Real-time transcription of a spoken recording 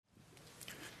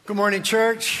Good morning,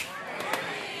 church.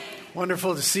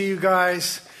 Wonderful to see you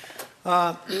guys.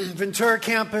 Ventura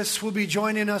campus will be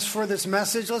joining us for this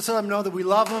message. Let's let them know that we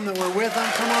love them, that we're with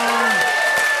them. Come on.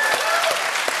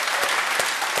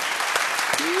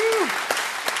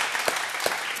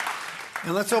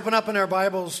 And let's open up in our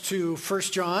Bibles to 1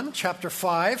 John chapter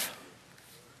 5.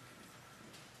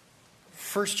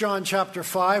 1 John chapter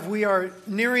 5. We are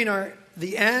nearing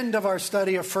the end of our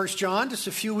study of 1 John, just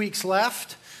a few weeks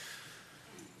left.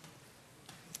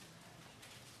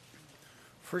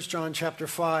 1 John chapter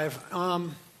 5.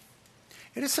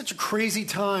 It is such a crazy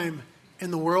time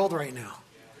in the world right now,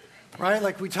 right?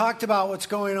 Like we talked about what's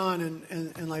going on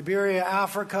in Liberia,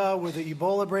 Africa, with the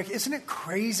Ebola break. Isn't it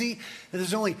crazy that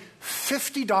there's only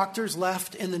 50 doctors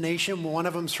left in the nation? One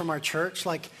of them's from our church.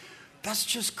 Like, that's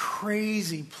just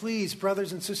crazy. Please,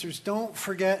 brothers and sisters, don't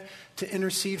forget to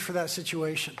intercede for that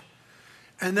situation.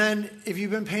 And then, if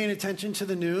you've been paying attention to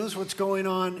the news, what's going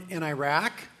on in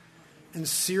Iraq, in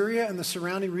Syria and the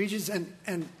surrounding regions,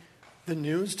 and the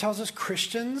news tells us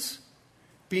Christians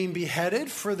being beheaded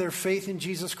for their faith in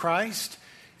Jesus Christ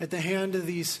at the hand of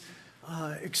these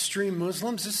extreme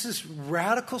Muslims. This is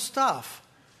radical stuff.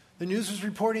 The news was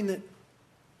reporting that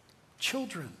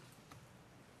children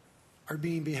are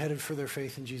being beheaded for their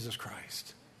faith in Jesus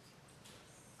Christ.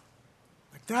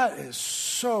 Like, that is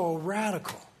so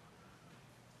radical.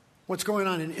 What's going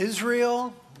on in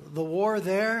Israel, the war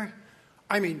there.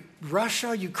 I mean,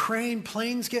 Russia, Ukraine,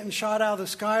 planes getting shot out of the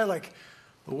sky. Like,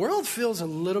 the world feels a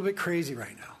little bit crazy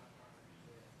right now.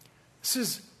 This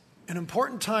is an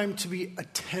important time to be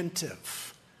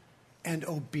attentive and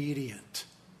obedient,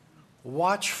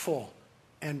 watchful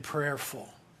and prayerful.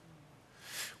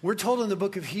 We're told in the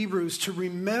book of Hebrews to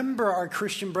remember our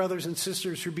Christian brothers and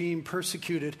sisters who are being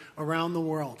persecuted around the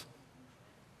world,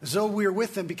 as though we are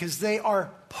with them, because they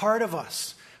are part of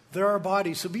us. They're our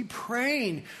body. So be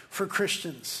praying for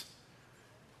Christians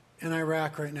in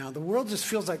Iraq right now. The world just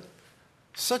feels like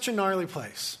such a gnarly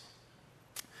place.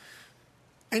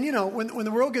 And you know, when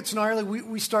the world gets gnarly,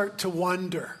 we start to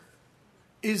wonder,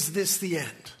 is this the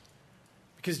end?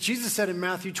 Because Jesus said in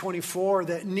Matthew 24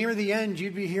 that near the end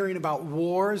you'd be hearing about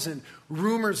wars and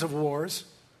rumors of wars.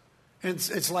 And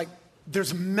it's like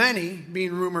there's many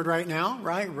being rumored right now,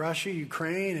 right? Russia,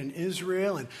 Ukraine, and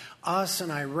Israel, and us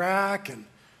and Iraq, and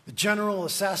the general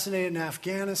assassinated in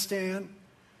Afghanistan.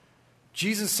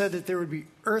 Jesus said that there would be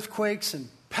earthquakes and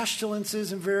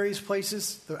pestilences in various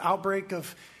places, the outbreak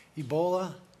of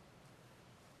Ebola.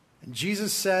 And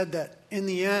Jesus said that in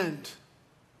the end,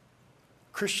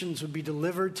 Christians would be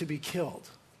delivered to be killed.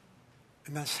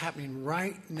 And that's happening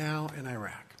right now in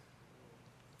Iraq.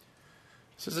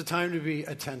 This is a time to be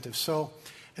attentive. So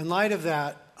in light of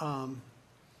that,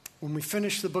 when we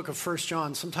finish the book of 1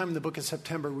 John, sometime in the book of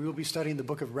September, we will be studying the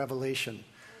book of Revelation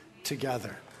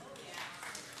together.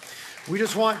 We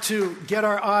just want to get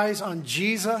our eyes on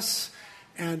Jesus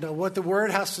and what the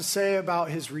Word has to say about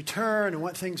His return and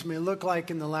what things may look like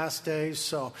in the last days.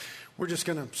 So we're just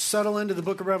going to settle into the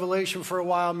book of Revelation for a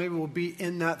while. Maybe we'll be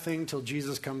in that thing till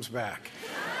Jesus comes back.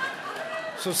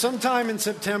 So sometime in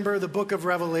September, the book of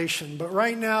Revelation. But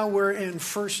right now we're in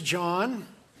 1 John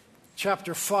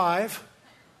chapter 5.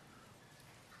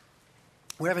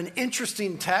 We have an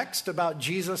interesting text about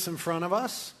Jesus in front of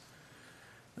us.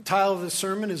 The title of the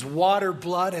sermon is Water,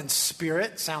 Blood, and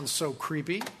Spirit. Sounds so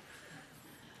creepy.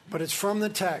 But it's from the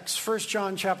text, 1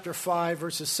 John chapter 5,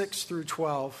 verses 6 through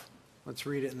 12. Let's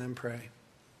read it and then pray. It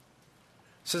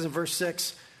says in verse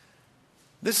 6,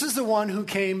 "This is the one who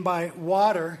came by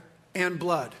water and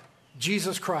blood,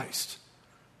 Jesus Christ.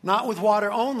 Not with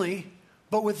water only,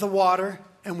 but with the water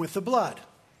and with the blood.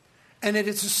 And it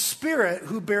is the Spirit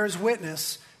who bears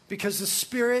witness, because the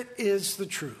Spirit is the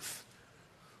truth.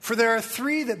 For there are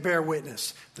three that bear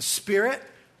witness, the Spirit,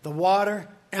 the water,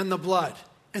 and the blood.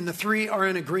 And the three are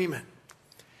in agreement.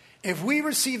 If we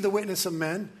receive the witness of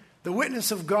men, the witness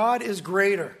of God is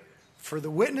greater. For the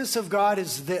witness of God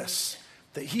is this,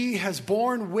 that He has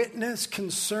borne witness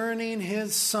concerning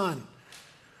His Son.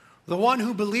 The one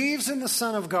who believes in the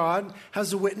Son of God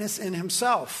has a witness in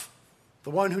himself. The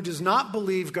one who does not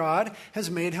believe God has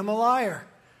made him a liar,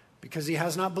 because he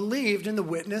has not believed in the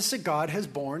witness that God has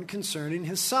borne concerning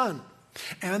His Son.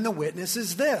 And the witness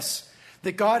is this,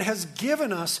 that God has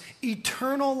given us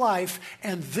eternal life,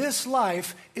 and this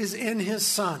life is in His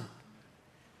Son.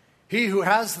 He who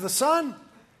has the Son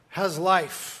has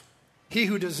life. He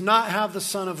who does not have the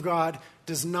Son of God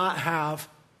does not have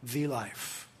the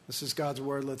life." This is God's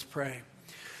word. Let's pray.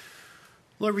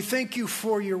 Lord, we thank You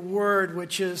for Your word,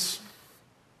 which is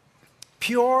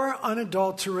pure,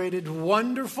 unadulterated,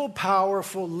 wonderful,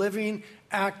 powerful, living,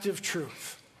 active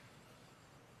truth.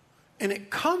 And it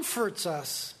comforts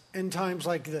us in times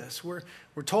like this. We're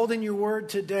told in your word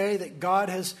today that God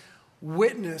has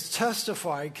witnessed,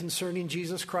 testified concerning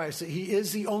Jesus Christ, that he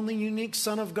is the only unique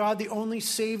Son of God, the only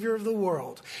Savior of the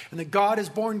world, and that God has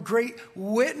borne great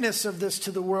witness of this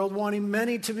to the world, wanting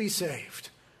many to be saved.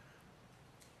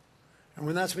 And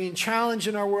when that's being challenged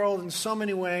in our world in so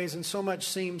many ways and so much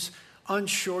seems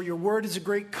unsure, your word is a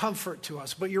great comfort to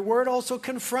us. But your word also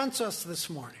confronts us this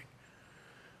morning.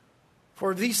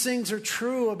 For if these things are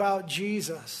true about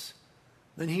Jesus,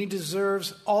 then he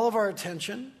deserves all of our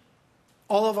attention,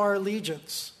 all of our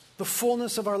allegiance, the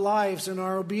fullness of our lives and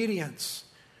our obedience.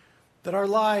 That our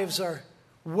lives are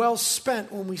well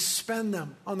spent when we spend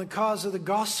them on the cause of the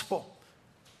gospel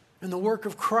and the work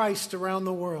of Christ around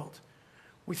the world.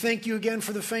 We thank you again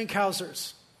for the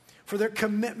Finkhausers, for their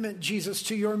commitment, Jesus,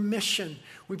 to your mission.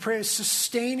 We pray a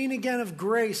sustaining again of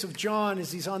grace of John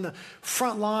as he's on the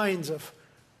front lines of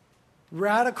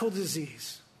radical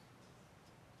disease.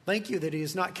 Thank you that he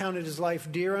has not counted his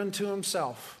life dear unto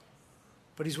himself,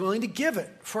 but he's willing to give it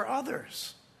for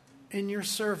others in your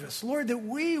service. Lord, that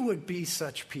we would be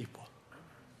such people.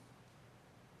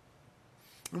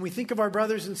 And we think of our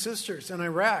brothers and sisters in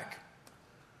Iraq,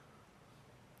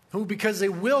 who, because they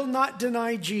will not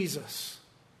deny Jesus,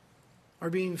 are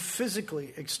being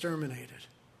physically exterminated.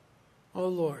 Oh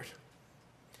Lord,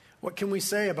 what can we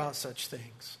say about such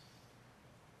things?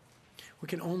 We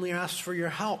can only ask for your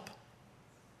help.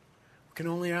 We can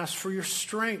only ask for your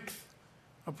strength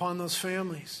upon those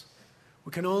families.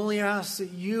 We can only ask that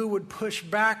you would push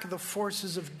back the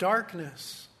forces of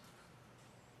darkness.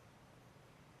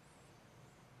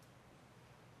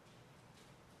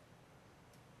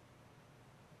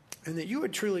 And that you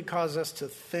would truly cause us to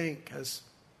think, as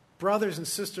brothers and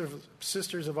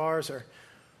sisters of ours are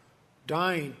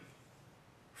dying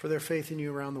for their faith in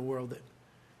you around the world, that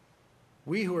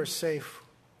we who are safe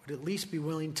would at least be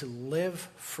willing to live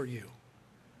for you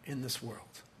in this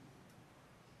world.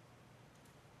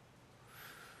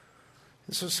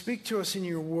 And so speak to us in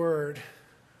your word.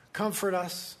 Comfort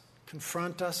us,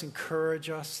 confront us, encourage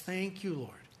us. Thank you,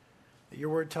 Lord, that your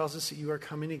word tells us that you are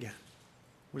coming again.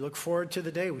 We look forward to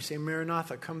the day. We say,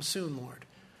 Maranatha, come soon, Lord.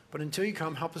 But until you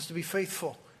come, help us to be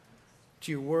faithful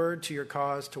to your word, to your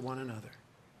cause, to one another.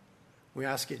 We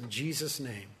ask it in Jesus'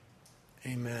 name.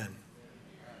 Amen.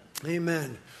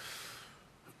 Amen.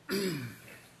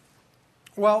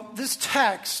 Well, this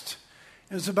text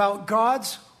is about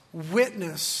God's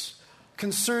witness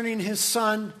concerning his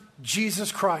Son,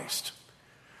 Jesus Christ.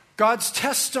 God's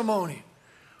testimony,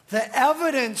 the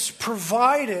evidence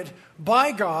provided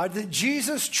by God that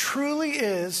Jesus truly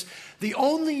is the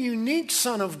only unique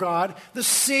Son of God, the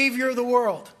Savior of the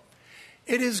world.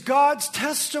 It is God's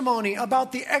testimony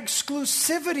about the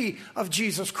exclusivity of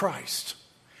Jesus Christ.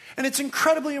 And it's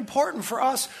incredibly important for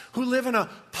us who live in a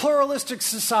pluralistic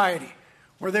society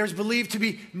where there's believed to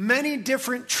be many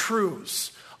different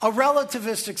truths. A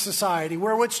relativistic society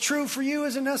where what's true for you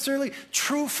isn't necessarily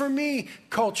true for me,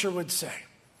 culture would say.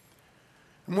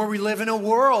 And where we live in a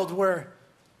world where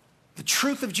the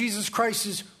truth of Jesus Christ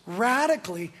is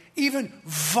radically, even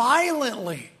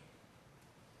violently,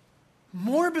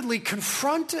 morbidly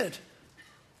confronted,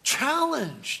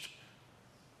 challenged,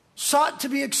 sought to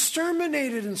be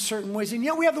exterminated in certain ways. And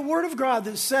yet we have the Word of God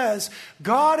that says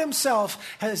God himself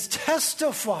has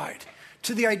testified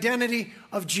to the identity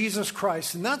of Jesus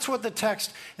Christ. And that's what the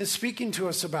text is speaking to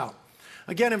us about.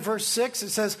 Again, in verse 6, it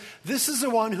says, "This is the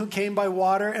one who came by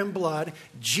water and blood,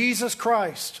 Jesus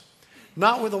Christ.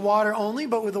 Not with the water only,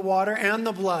 but with the water and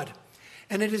the blood.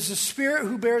 And it is the Spirit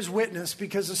who bears witness,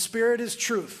 because the Spirit is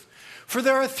truth. For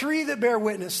there are three that bear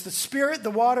witness, the Spirit,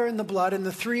 the water, and the blood, and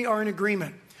the three are in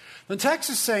agreement." The text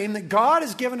is saying that God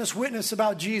has given us witness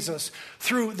about Jesus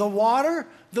through the water,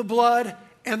 the blood,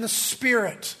 and the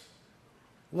Spirit.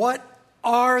 What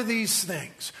are these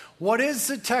things? What is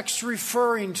the text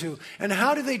referring to? And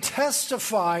how do they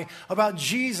testify about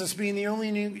Jesus being the only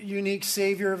unique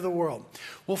Savior of the world?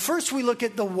 Well, first we look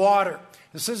at the water.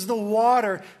 It says the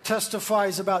water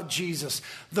testifies about Jesus.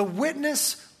 The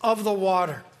witness of the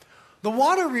water. The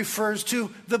water refers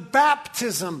to the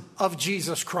baptism of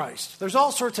Jesus Christ. There's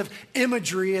all sorts of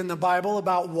imagery in the Bible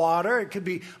about water. It could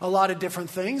be a lot of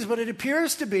different things, but it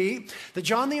appears to be that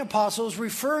John the Apostle is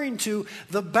referring to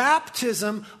the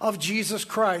baptism of Jesus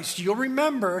Christ. You'll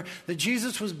remember that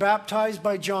Jesus was baptized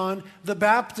by John the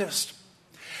Baptist.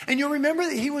 And you'll remember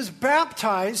that he was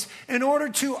baptized in order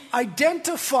to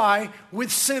identify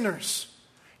with sinners.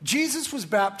 Jesus was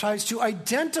baptized to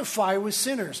identify with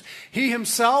sinners. He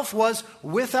himself was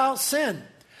without sin,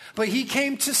 but he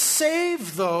came to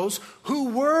save those who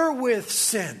were with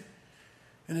sin.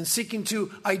 And in seeking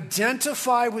to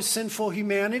identify with sinful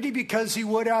humanity, because he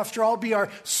would, after all, be our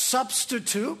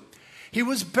substitute, he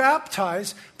was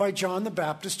baptized by John the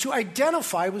Baptist to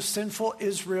identify with sinful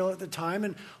Israel at the time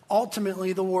and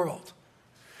ultimately the world.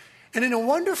 And in a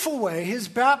wonderful way, his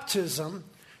baptism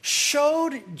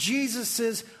showed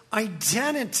Jesus'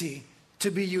 identity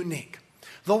to be unique.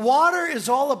 The water is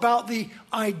all about the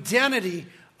identity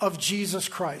of Jesus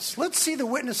Christ. Let's see the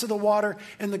witness of the water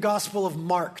in the Gospel of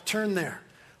Mark. Turn there.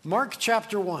 Mark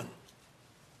chapter 1.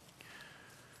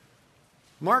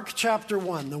 Mark chapter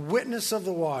 1, the witness of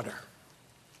the water.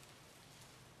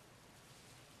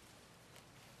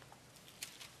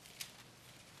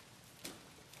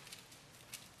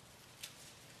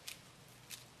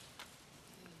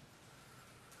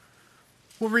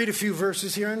 We'll read a few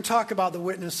verses here and talk about the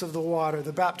witness of the water,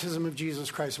 the baptism of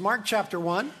Jesus Christ. Mark chapter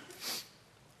 1,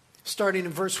 starting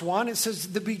in verse 1, it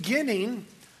says, the beginning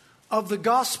of the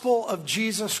gospel of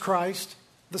Jesus Christ,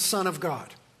 the Son of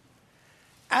God.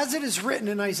 As it is written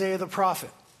in Isaiah the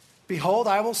prophet, behold,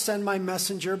 I will send my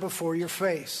messenger before your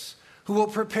face, who will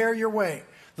prepare your way.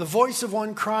 The voice of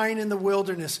one crying in the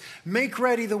wilderness, make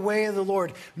ready the way of the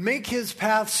Lord, make his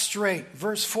path straight.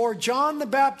 Verse 4, John the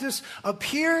Baptist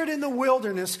appeared in the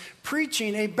wilderness,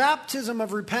 preaching a baptism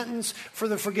of repentance for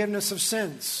the forgiveness of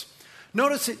sins.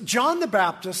 Notice that John the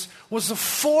Baptist was the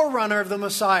forerunner of the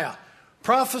Messiah,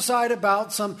 prophesied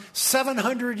about some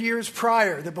 700 years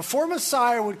prior, that before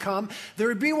Messiah would come, there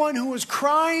would be one who was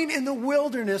crying in the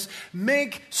wilderness,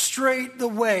 make straight the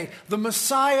way. The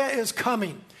Messiah is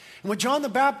coming. And what John the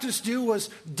Baptist did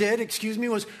was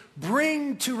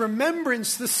bring to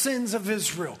remembrance the sins of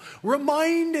Israel,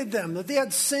 reminded them that they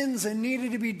had sins that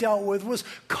needed to be dealt with, was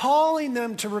calling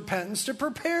them to repentance to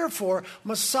prepare for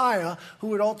Messiah, who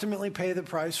would ultimately pay the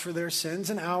price for their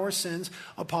sins and our sins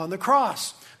upon the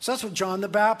cross. So that's what John the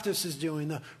Baptist is doing,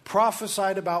 the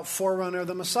prophesied about forerunner of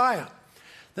the Messiah.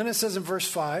 Then it says in verse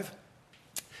 5,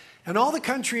 and all the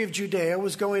country of Judea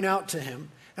was going out to him,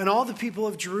 and all the people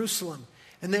of Jerusalem,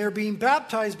 and they are being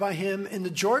baptized by him in the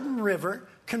Jordan River,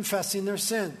 confessing their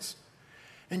sins.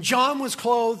 And John was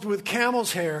clothed with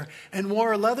camel's hair and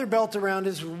wore a leather belt around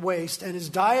his waist, and his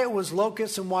diet was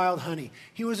locusts and wild honey.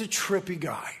 He was a trippy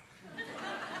guy,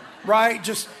 right?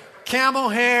 Just camel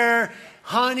hair,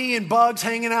 honey and bugs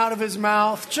hanging out of his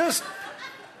mouth. Just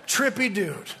trippy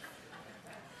dude.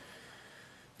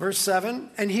 Verse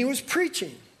 7, and he was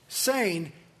preaching,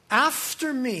 saying,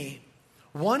 after me,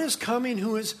 one is coming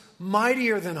who is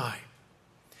mightier than I,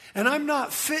 and I'm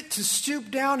not fit to stoop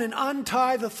down and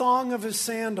untie the thong of his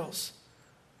sandals.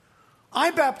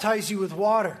 I baptize you with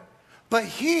water, but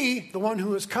he, the one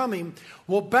who is coming,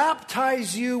 will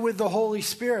baptize you with the Holy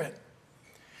Spirit.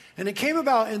 And it came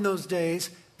about in those days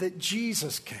that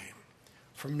Jesus came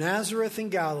from Nazareth in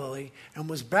Galilee and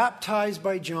was baptized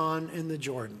by John in the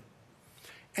Jordan.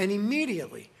 And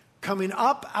immediately, coming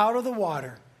up out of the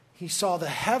water, he saw the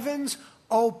heavens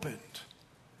opened,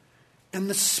 and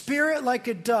the Spirit like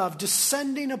a dove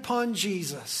descending upon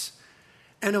Jesus.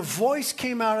 And a voice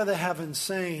came out of the heavens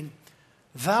saying,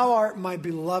 thou art my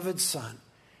beloved Son,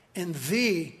 in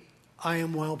thee I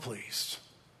am well pleased.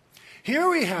 Here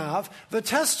we have the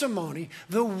testimony,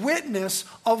 the witness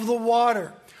of the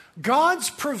water. God's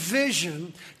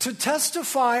provision to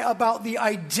testify about the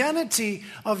identity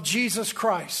of Jesus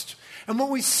Christ. And what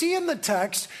we see in the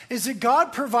text is that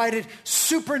God provided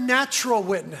supernatural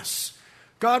witness.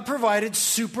 God provided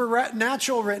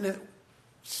supernatural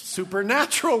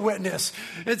witness.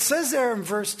 It says there in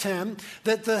verse 10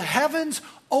 that the heavens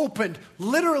opened.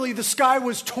 Literally, the sky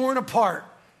was torn apart.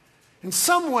 In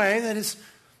some way that is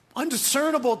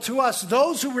undiscernible to us,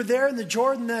 those who were there in the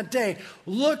Jordan that day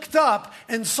looked up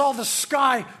and saw the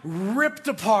sky ripped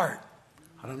apart.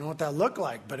 I don't know what that looked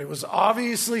like, but it was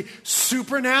obviously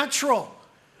supernatural.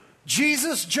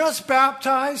 Jesus just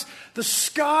baptized. The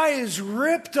sky is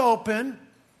ripped open.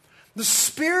 The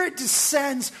Spirit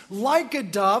descends like a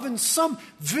dove in some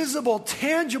visible,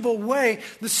 tangible way.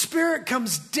 The Spirit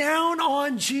comes down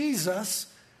on Jesus.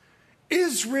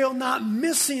 Israel not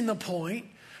missing the point.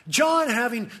 John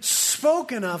having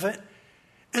spoken of it.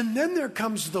 And then there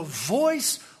comes the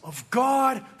voice of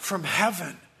God from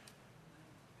heaven.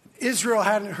 Israel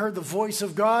hadn't heard the voice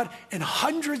of God in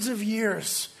hundreds of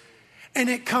years. And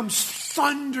it comes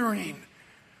thundering.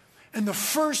 And the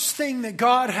first thing that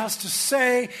God has to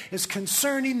say is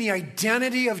concerning the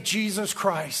identity of Jesus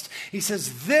Christ. He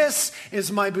says, this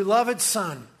is my beloved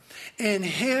Son. In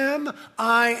him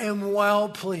I am well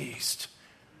pleased.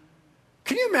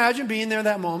 Can you imagine being there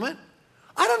that moment?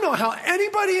 I don't know how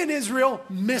anybody in Israel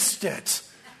missed it.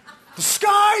 The The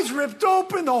sky's ripped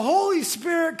open, the Holy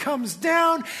Spirit comes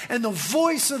down, and the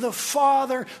voice of the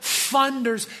Father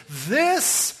thunders,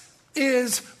 "This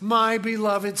is my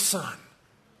beloved Son,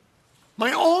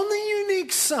 my only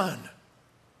unique Son.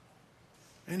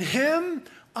 In him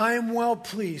I am well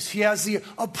pleased." He has the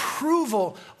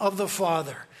approval of the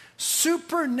Father.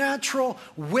 Supernatural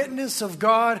witness of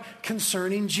God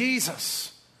concerning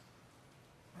Jesus.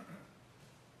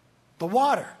 The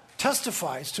water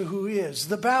testifies to who he is,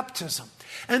 the baptism.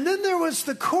 And then there was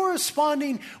the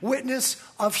corresponding witness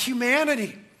of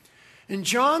humanity. In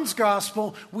John's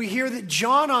gospel, we hear that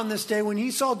John on this day, when he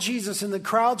saw Jesus and the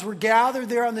crowds were gathered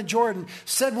there on the Jordan,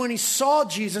 said when he saw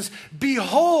Jesus,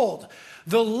 "Behold,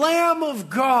 the Lamb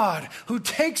of God who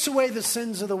takes away the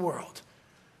sins of the world."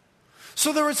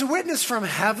 So there was a witness from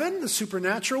heaven, the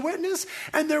supernatural witness,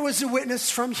 and there was a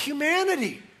witness from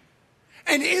humanity.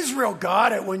 And Israel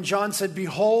got it when John said,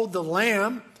 "Behold the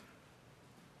Lamb."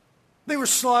 They were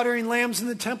slaughtering lambs in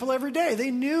the temple every day.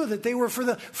 They knew that they were for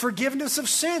the forgiveness of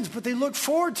sins, but they looked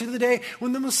forward to the day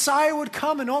when the Messiah would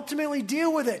come and ultimately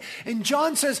deal with it. And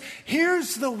John says,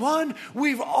 here's the one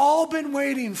we've all been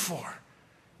waiting for.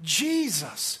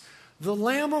 Jesus, the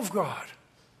Lamb of God,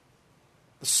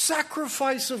 the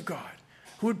sacrifice of God,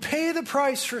 who would pay the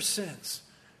price for sins,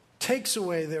 takes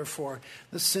away, therefore,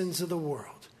 the sins of the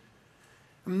world.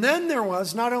 And then there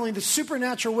was not only the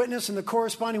supernatural witness and the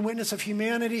corresponding witness of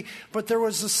humanity, but there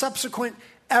was the subsequent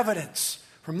evidence.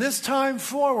 From this time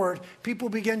forward, people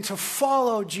began to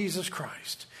follow Jesus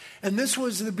Christ. And this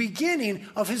was the beginning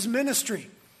of his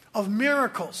ministry, of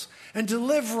miracles and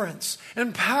deliverance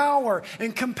and power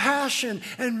and compassion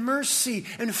and mercy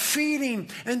and feeding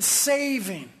and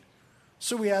saving.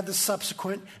 So we had the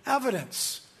subsequent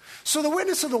evidence. So the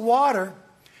witness of the water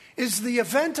is the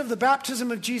event of the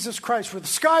baptism of Jesus Christ, where the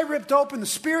sky ripped open, the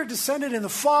Spirit descended, and the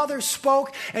Father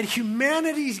spoke, and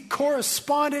humanity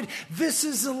corresponded. This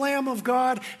is the Lamb of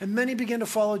God, and many began to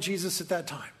follow Jesus at that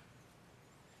time.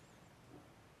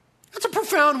 That's a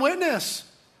profound witness.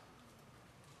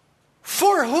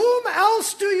 For whom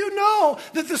else do you know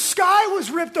that the sky was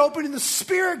ripped open and the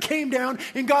Spirit came down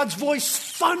and God's voice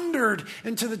thundered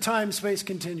into the time-space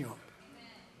continuum? Amen.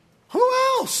 Who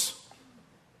else?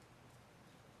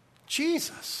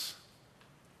 Jesus.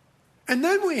 And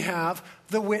then we have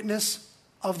the witness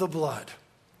of the blood.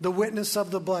 The witness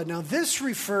of the blood. Now this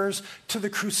refers to the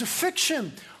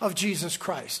crucifixion of Jesus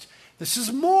Christ. This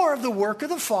is more of the work of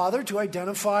the Father to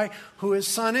identify who his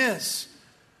Son is.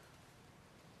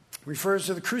 It refers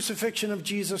to the crucifixion of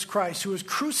Jesus Christ, who was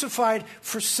crucified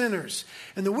for sinners.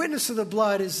 And the witness of the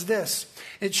blood is this.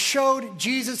 It showed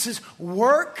Jesus'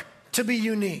 work to be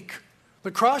unique. The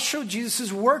cross showed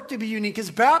Jesus' work to be unique. His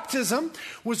baptism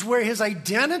was where his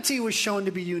identity was shown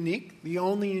to be unique, the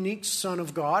only unique Son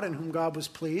of God in whom God was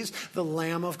pleased, the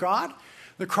Lamb of God.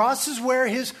 The cross is where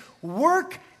his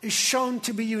work is shown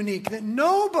to be unique, that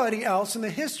nobody else in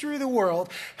the history of the world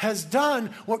has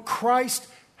done what Christ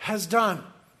has done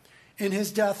in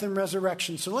his death and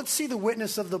resurrection. So let's see the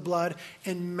witness of the blood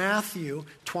in Matthew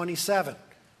 27.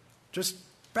 Just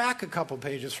back a couple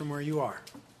pages from where you are.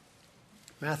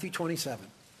 Matthew 27.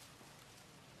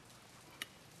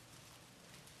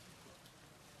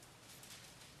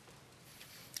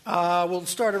 We'll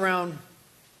start around,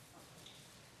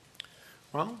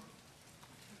 we'll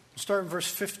start in verse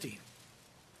 50.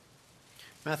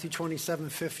 Matthew 27,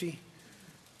 50.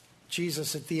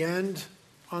 Jesus at the end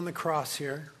on the cross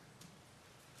here.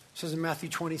 It says in Matthew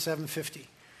 27, 50.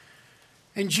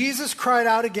 And Jesus cried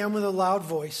out again with a loud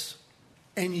voice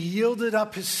and yielded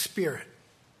up his spirit.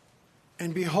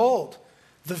 And behold,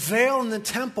 the veil in the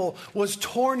temple was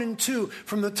torn in two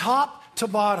from the top to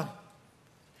bottom.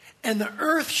 And the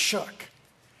earth shook,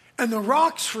 and the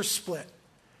rocks were split,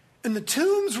 and the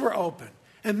tombs were opened,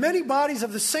 and many bodies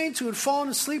of the saints who had fallen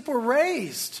asleep were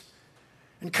raised.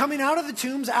 And coming out of the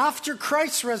tombs after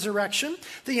Christ's resurrection,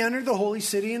 they entered the holy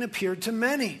city and appeared to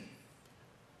many.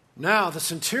 Now the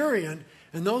centurion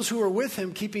and those who were with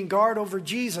him keeping guard over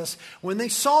Jesus, when they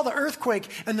saw the earthquake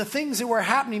and the things that were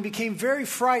happening, became very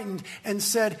frightened and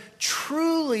said,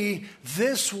 "Truly,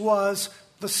 this was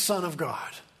the Son of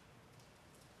God."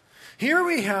 Here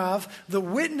we have the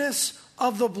witness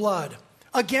of the blood.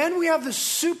 Again, we have the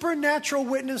supernatural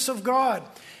witness of God.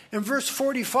 In verse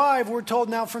 45, we're told,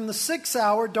 now from the 6th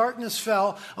hour, darkness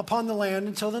fell upon the land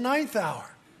until the 9th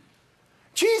hour.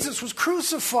 Jesus was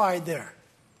crucified there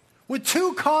with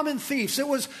two common thieves. It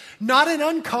was not an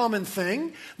uncommon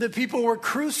thing that people were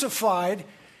crucified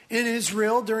in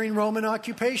Israel during Roman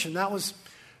occupation. That was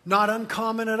not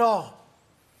uncommon at all.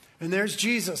 And there's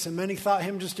Jesus, and many thought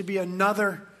him just to be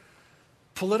another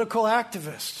political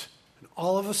activist. And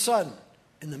all of a sudden,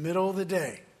 in the middle of the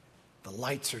day, the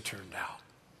lights are turned out.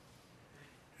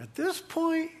 At this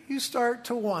point, you start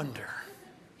to wonder.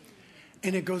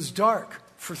 And it goes dark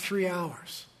for 3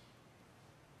 hours.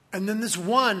 And then this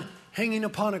one hanging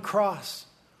upon a cross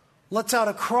lets out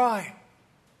a cry,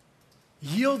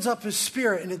 yields up his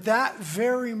spirit, and at that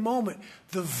very moment,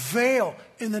 the veil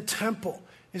in the temple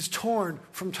is torn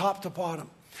from top to bottom.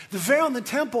 The veil in the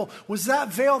temple was that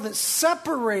veil that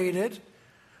separated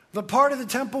the part of the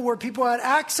temple where people had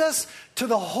access to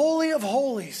the Holy of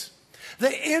Holies,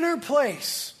 the inner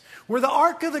place where the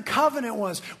Ark of the Covenant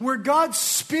was, where God's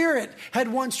Spirit had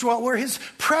once dwelt, where His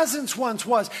presence once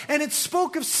was. And it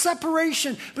spoke of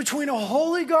separation between a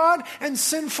holy God and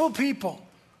sinful people.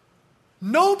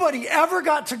 Nobody ever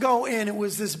got to go in. It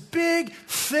was this big,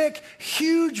 thick,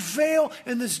 huge veil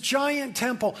in this giant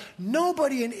temple.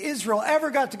 Nobody in Israel ever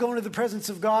got to go into the presence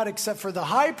of God except for the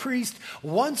high priest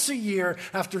once a year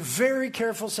after very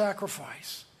careful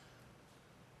sacrifice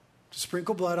to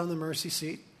sprinkle blood on the mercy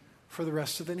seat for the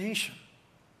rest of the nation.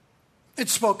 It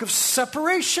spoke of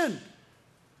separation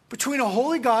between a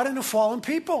holy God and a fallen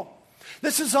people.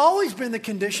 This has always been the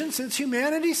condition since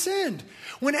humanity sinned.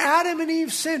 When Adam and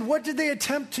Eve sinned, what did they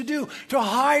attempt to do? To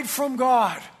hide from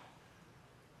God.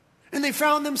 And they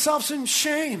found themselves in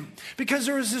shame because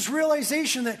there was this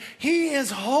realization that He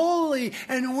is holy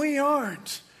and we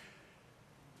aren't.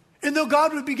 And though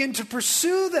God would begin to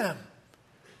pursue them,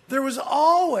 there was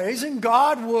always, and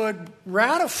God would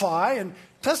ratify and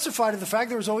testify to the fact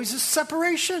there was always this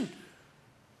separation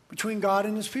between God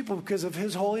and His people because of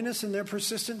His holiness and their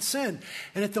persistent sin.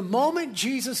 And at the moment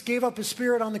Jesus gave up His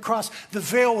Spirit on the cross, the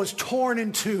veil was torn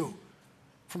in two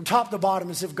from top to bottom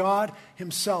as if God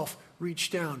Himself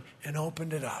reached down and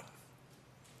opened it up.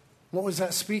 What was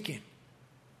that speaking?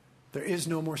 There is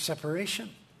no more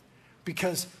separation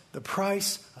because the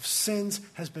price of sins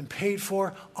has been paid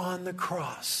for on the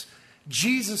cross.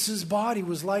 Jesus' body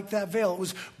was like that veil. It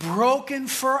was broken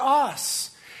for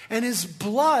us. And His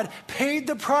blood paid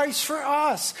the price for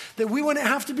us, that we wouldn't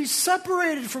have to be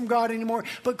separated from God anymore.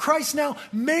 But Christ now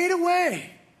made a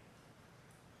way.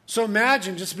 So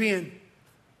imagine just being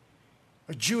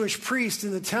a Jewish priest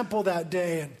in the temple that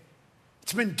day, and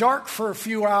it's been dark for a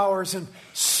few hours, and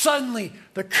suddenly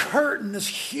the curtain, this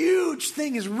huge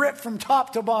thing, is ripped from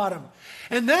top to bottom.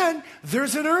 And then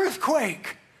there's an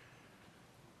earthquake.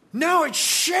 Now it's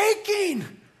shaking.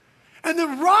 And the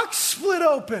rocks split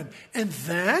open. And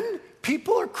then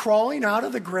people are crawling out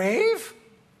of the grave.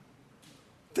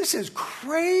 This is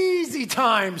crazy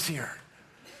times here.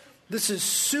 This is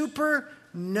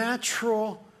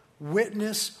supernatural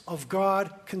witness of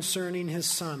God concerning His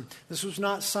Son. This was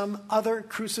not some other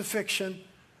crucifixion.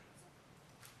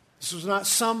 This was not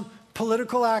some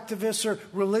political activist or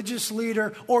religious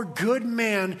leader or good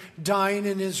man dying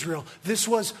in Israel. This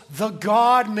was the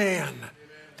God-man,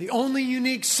 the only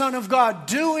unique Son of God,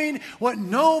 doing what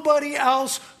nobody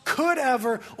else could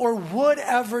ever or would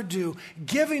ever do,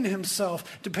 giving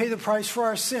Himself to pay the price for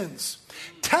our sins.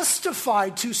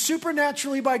 Testified to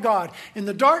supernaturally by God in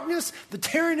the darkness, the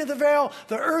tearing of the veil,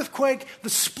 the earthquake, the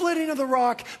splitting of the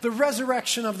rock, the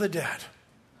resurrection of the dead.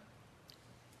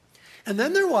 And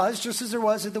then there was, just as there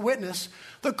was at the witness,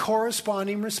 the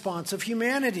corresponding response of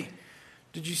humanity.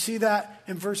 Did you see that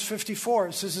in verse 54?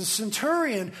 It says, the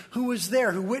centurion who was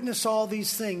there, who witnessed all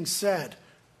these things, said,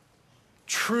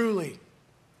 truly,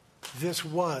 this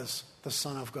was the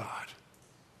Son of God.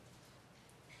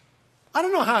 I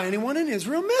don't know how anyone in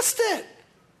Israel missed it.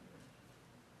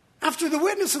 After the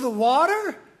witness of the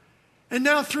water, and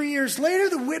now 3 years later,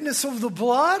 the witness of the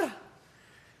blood.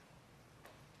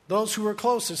 Those who were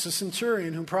closest, the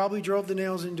centurion who probably drove the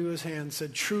nails into his hands,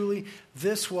 said, truly,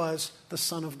 this was the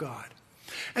Son of God.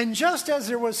 And just as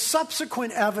there was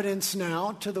subsequent evidence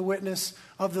now to the witness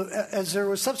of as there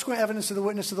was subsequent evidence to the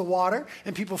witness of the water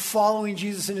and people following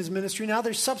Jesus in His ministry, now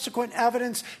there's subsequent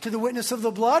evidence to the witness of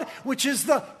the blood, which is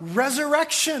the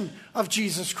resurrection of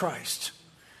Jesus Christ.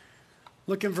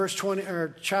 Look in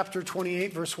chapter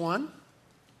 28, verse 1.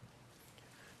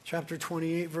 Chapter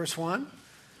 28, verse 1.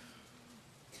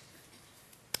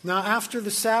 Now after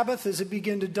the Sabbath, as it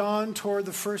began to dawn toward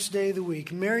the first day of the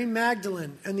week, Mary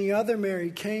Magdalene and the other Mary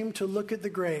came to look at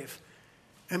the grave.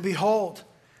 And behold,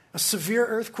 a severe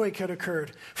earthquake had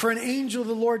occurred. For an angel of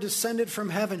the Lord descended from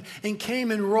heaven and came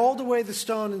and rolled away the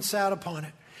stone and sat upon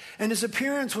it. And His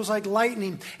appearance was like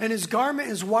lightning, and His garment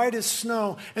as white as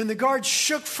snow. And the guards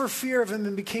shook for fear of Him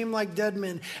and became like dead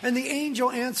men. And the angel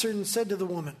answered and said to the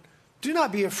woman, do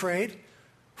not be afraid,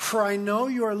 for I know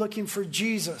you are looking for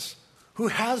Jesus, who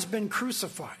has been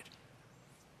crucified.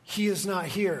 He is not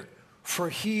here, for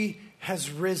He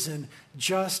has risen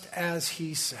just as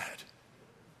He said.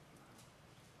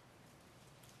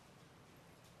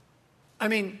 I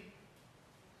mean,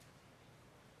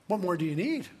 what more do you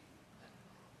need?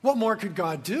 What more could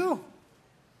God do?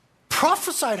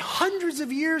 Prophesied hundreds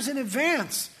of years in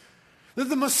advance that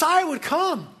the Messiah would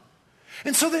come.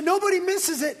 And so that nobody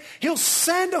misses it, he'll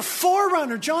send a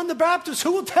forerunner, John the Baptist,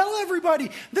 who will tell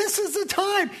everybody, this is the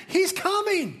time, he's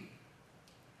coming.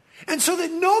 And so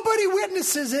that nobody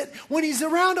witnesses it, when he's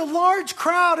around a large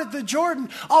crowd at the Jordan,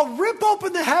 I'll rip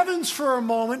open the heavens for a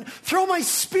moment, throw my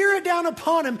Spirit down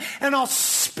upon him, and I'll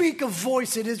speak a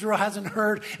voice that Israel hasn't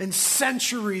heard in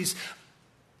centuries,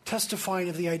 testifying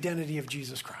of the identity of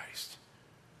Jesus Christ.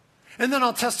 And then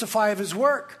I'll testify of his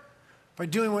work by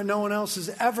doing what no one else has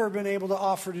ever been able to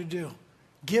offer to do.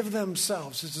 Give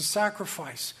themselves as a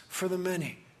sacrifice for the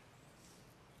many.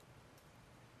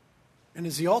 And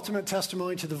as the ultimate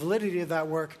testimony to the validity of that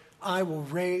work, I will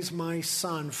raise my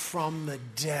Son from the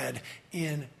dead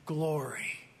in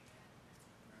glory.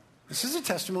 This is a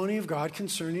testimony of God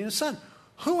concerning his Son.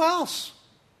 Who else?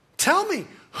 Tell me,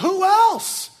 who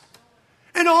else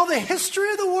in all the history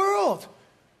of the world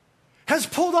has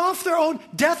pulled off their own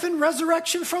death and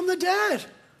resurrection from the dead?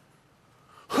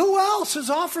 Who else has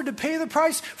offered to pay the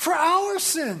price for our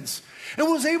sins and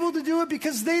was able to do it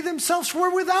because they themselves were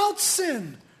without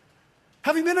sin,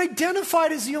 having been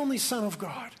identified as the only Son of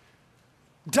God,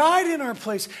 died in our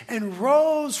place, and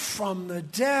rose from the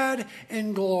dead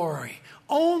in glory?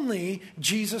 Only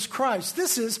Jesus Christ.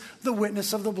 This is the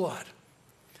witness of the blood.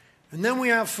 And then we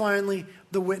have finally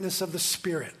the witness of the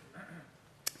Spirit.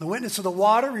 The witness of the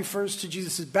water refers to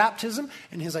Jesus' baptism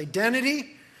and his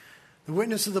identity. The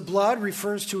witness of the blood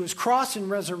refers to his cross and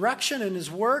resurrection and his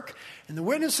work. And the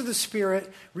witness of the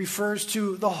Spirit refers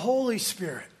to the Holy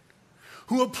Spirit,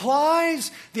 who applies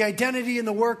the identity and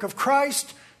the work of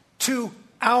Christ to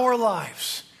our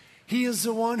lives. He is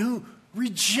the one who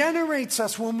regenerates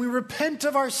us when we repent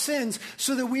of our sins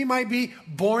so that we might be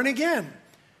born again.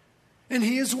 And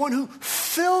he is the one who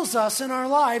fills us in our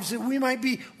lives that we might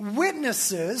be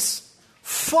witnesses,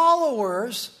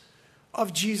 followers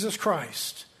of Jesus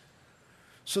Christ.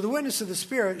 So the witness of the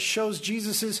Spirit shows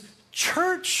Jesus'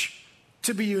 church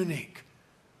to be unique.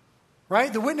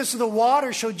 Right? The witness of the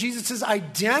water showed Jesus'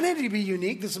 identity to be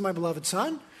unique. This is my beloved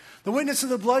Son. The witness of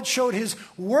the blood showed his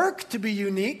work to be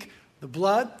unique. The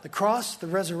blood, the cross, the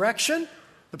resurrection,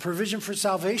 the provision for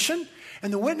salvation.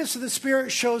 And the witness of the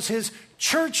Spirit shows his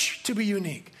church to be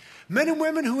unique. Men and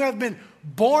women who have been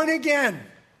born again,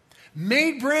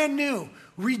 made brand new,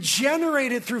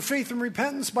 regenerated through faith and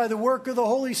repentance by the work of the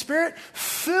Holy Spirit,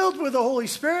 filled with the Holy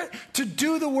Spirit to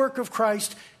do the work of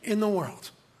Christ in the world.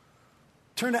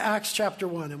 Turn to Acts chapter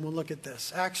 1 and we'll look at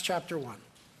this. Acts chapter 1.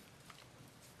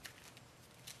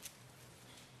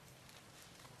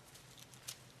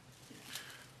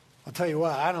 I'll tell you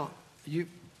what, I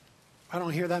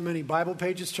don't hear that many Bible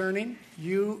pages turning.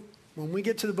 When we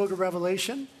get to the book of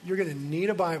Revelation, you're going to need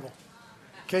a Bible.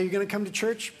 Okay, you're going to come to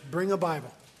church, bring a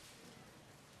Bible.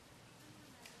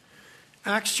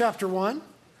 Acts chapter 1,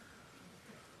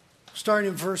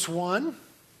 starting in verse 1.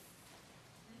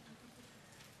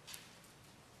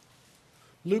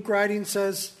 Luke writing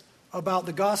says about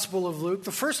the Gospel of Luke,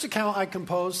 the first account I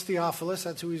composed, Theophilus,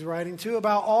 that's who he's writing to,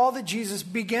 about all that Jesus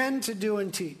began to do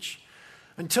and teach,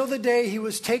 until the day he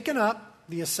was taken up,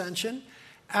 the ascension,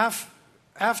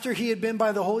 after he had been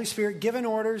by the Holy Spirit given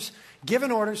orders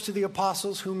to the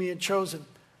apostles whom he had chosen.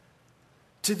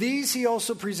 To these he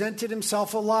also presented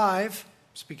himself alive,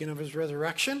 speaking of his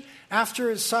resurrection, after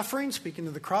his suffering, speaking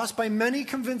of the cross, by many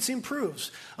convincing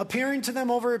proofs, appearing to them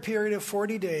over a period of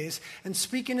 40 days, and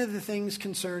speaking of the things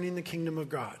concerning the kingdom of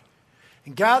God.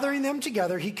 And gathering them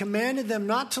together, he commanded them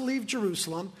not to leave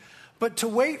Jerusalem, but to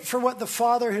wait for what the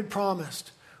Father had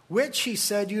promised, which, he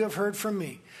said, you have heard from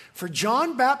me. For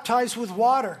John baptized with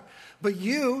water, but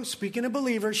you, speaking of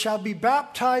believers, shall be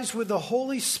baptized with the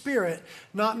Holy Spirit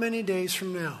not many days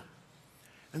from now.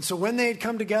 And so when they had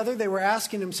come together, they were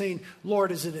asking him, saying,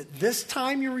 Lord, is it at this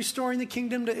time you're restoring the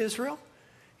kingdom to Israel?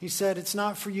 He said, it's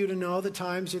not for you to know the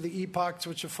times or the epochs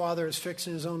which the Father has fixed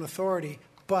in his own authority,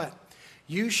 but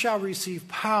you shall receive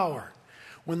power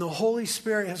when the Holy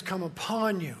Spirit has come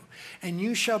upon you, and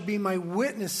you shall be my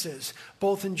witnesses,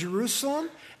 both in Jerusalem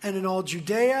and in all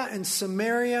Judea and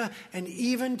Samaria, and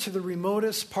even to the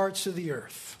remotest parts of the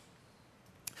earth.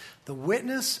 The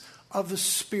witness of the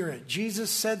Spirit. Jesus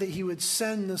said that he would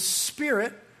send the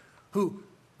Spirit who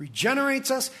regenerates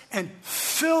us and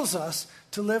fills us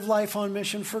to live life on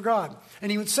mission for God.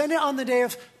 And he would send it on the day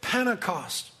of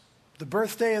Pentecost, the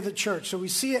birthday of the church. So we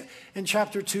see it in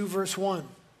chapter 2, verse 1. It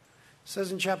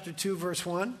says in chapter 2, verse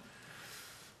 1,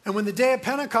 and when the day of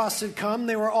Pentecost had come,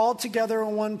 they were all together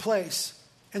in one place.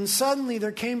 And suddenly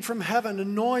there came from heaven a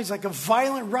noise like a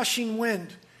violent rushing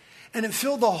wind, and it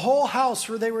filled the whole house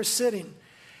where they were sitting.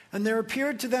 And there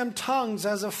appeared to them tongues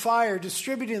as of fire,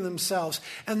 distributing themselves,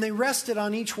 and they rested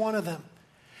on each one of them.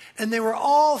 And they were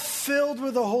all filled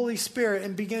with the Holy Spirit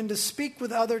and began to speak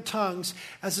with other tongues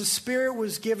as the Spirit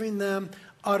was giving them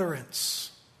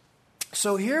utterance.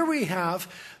 So here we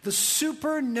have the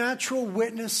supernatural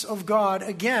witness of God,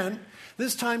 again,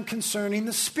 this time concerning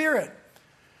the Spirit.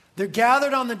 They're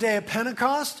gathered on the day of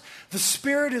Pentecost. The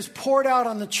Spirit is poured out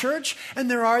on the church, and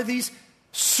there are these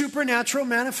supernatural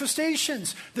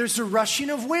manifestations. There's the rushing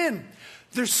of wind.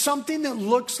 There's something that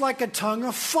looks like a tongue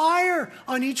of fire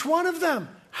on each one of them.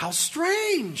 How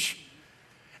strange.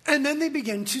 And then they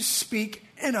begin to speak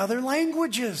in other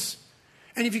languages.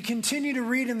 And if you continue to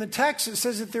read in the text, it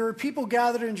says that there were people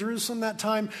gathered in Jerusalem that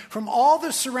time from all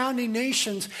the surrounding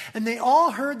nations, and they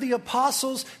all heard the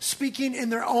apostles speaking in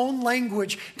their own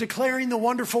language, declaring the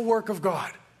wonderful work of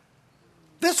God.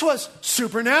 This was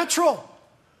supernatural.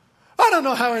 I don't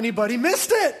know how anybody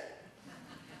missed it.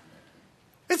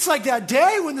 It's like that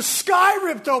day when the sky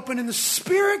ripped open and the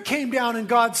Spirit came down and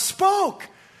God spoke.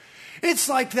 It's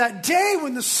like that day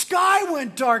when the sky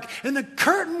went dark and the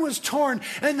curtain was torn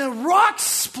and the rocks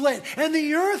split and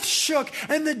the earth shook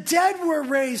and the dead were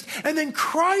raised and then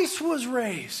Christ was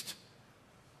raised.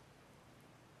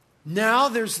 Now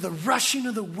there's the rushing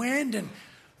of the wind and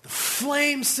the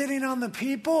flame sitting on the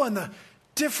people and the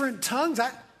different tongues.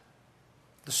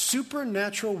 The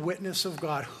supernatural witness of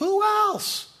God. Who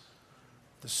else?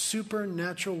 The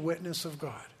supernatural witness of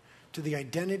God to the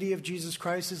identity of Jesus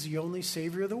Christ as the only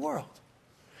Savior of the world.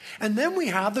 And then we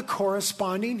have the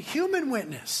corresponding human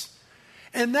witness.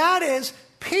 And that is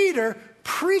Peter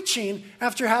preaching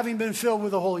after having been filled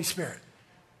with the Holy Spirit.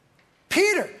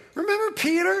 Peter. Remember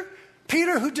Peter?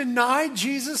 Peter who denied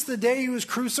Jesus the day he was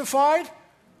crucified?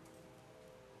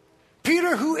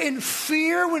 Peter who in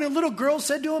fear, when a little girl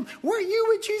said to him, "Were you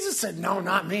with Jesus?" said, "No,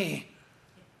 not me."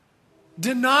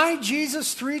 Denied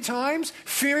Jesus 3 times,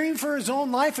 fearing for his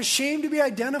own life, ashamed to be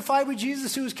identified with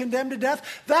Jesus who was condemned to death.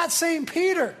 That same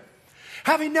Peter,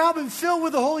 having now been filled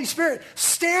with the Holy Spirit,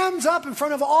 stands up in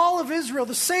front of all of Israel,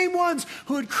 the same ones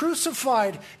who had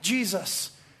crucified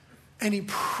Jesus, and he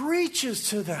preaches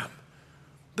to them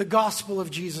the gospel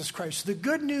of Jesus Christ, the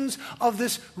good news of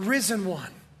this risen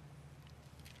one.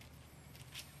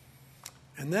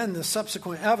 And then the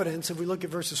subsequent evidence, if we look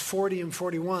at verses 40 and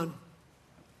 41,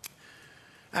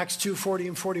 Acts 2, 40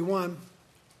 and 41.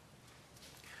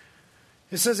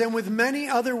 It says, "And with many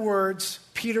other words,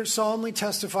 Peter solemnly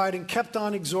testified and kept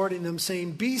on exhorting them,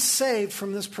 saying, 'Be saved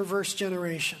from this perverse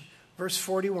generation.'" Verse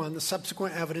 41, the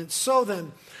subsequent evidence. "So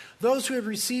then, those who had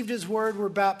received his word were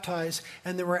baptized,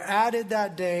 and there were added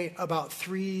that day about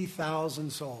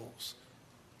 3,000 souls."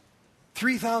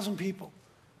 3,000 people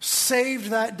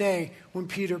saved that day when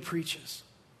Peter preaches.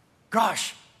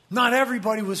 Gosh, not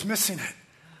everybody was missing it.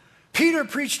 Peter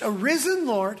preached a risen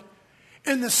Lord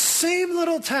in the same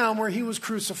little town where he was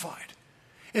crucified.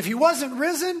 If he wasn't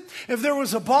risen, if there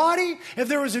was a body, if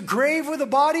there was a grave with a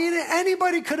body in it,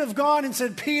 anybody could have gone and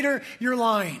said, "Peter, you're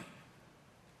lying."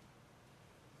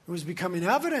 It was becoming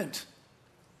evident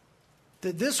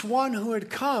that this one who had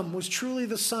come was truly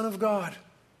the Son of God.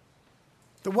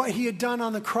 That what he had done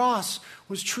on the cross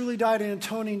was truly died an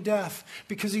atoning death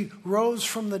because he rose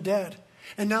from the dead.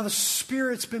 And now the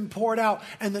Spirit's been poured out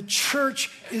and the church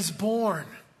is born.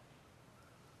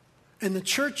 And the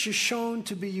church is shown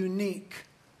to be unique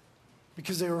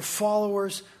because they were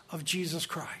followers of Jesus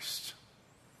Christ.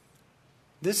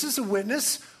 This is a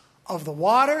witness of the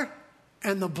water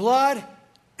and the blood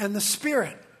and the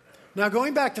Spirit. Now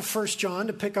going back to 1 John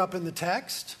to pick up in the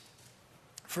text.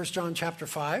 1 John chapter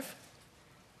 5.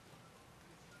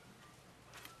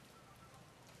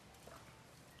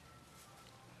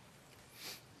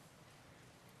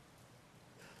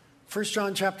 1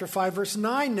 John chapter 5, verse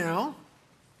 9 now.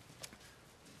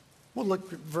 We'll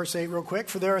look at verse 8 real quick.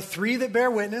 "For there are 3 that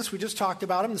bear witness." We just talked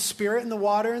about them. The Spirit and the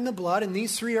water and the blood. And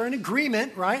these 3 are in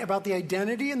agreement, right, about the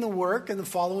identity and the work and the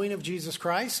following of Jesus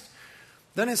Christ.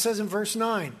 Then it says in verse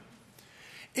 9,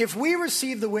 "If we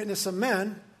receive the witness of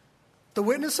men, the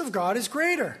witness of God is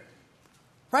greater."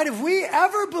 Right? If we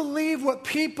ever believe what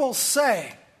people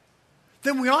say,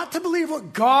 then we ought to believe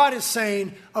what God is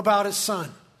saying about his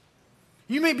Son.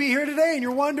 You may be here today and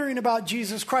you're wondering about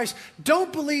Jesus Christ.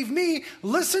 Don't believe me.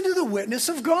 Listen to the witness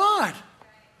of God.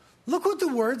 Look what the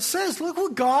word says. Look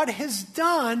what God has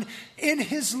done in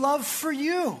his love for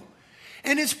you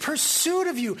and his pursuit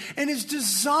of you and his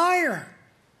desire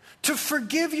to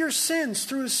forgive your sins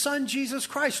through his Son, Jesus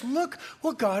Christ. Look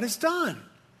what God has done.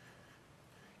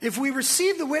 If we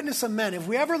receive the witness of men, if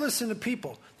we ever listen to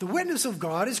people, the witness of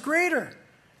God is greater.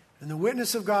 And the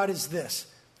witness of God is this,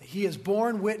 that he has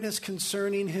borne witness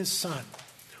concerning his Son.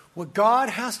 What God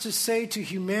has to say to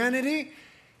humanity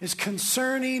is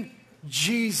concerning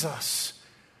Jesus.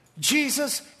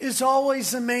 Jesus is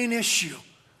always the main issue.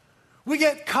 We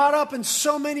get caught up in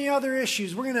so many other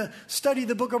issues. We're going to study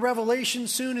the book of Revelation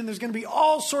soon, and there's going to be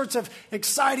all sorts of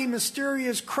exciting,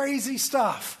 mysterious, crazy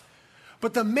stuff.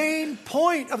 But the main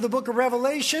point of the book of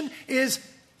Revelation is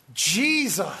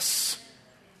Jesus.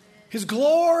 His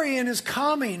glory and his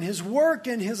coming, his work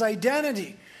and his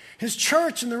identity, his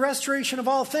church and the restoration of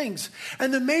all things.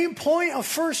 And the main point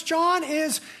of 1 John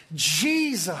is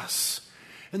Jesus.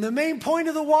 And the main point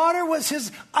of the water was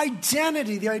his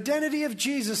identity, the identity of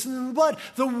Jesus. And the blood,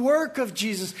 the work of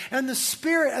Jesus. And the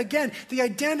Spirit, again, the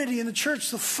identity in the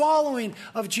church, the following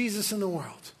of Jesus in the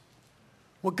world.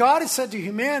 What God has said to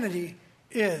humanity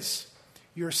is,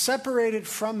 you're separated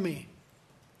from me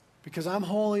because I'm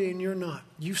holy and you're not.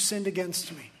 You've sinned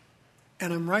against me.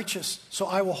 And I'm righteous, so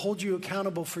I will hold you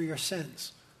accountable for your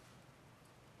sins.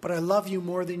 But I love you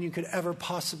more than you could ever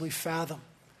possibly fathom.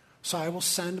 So I will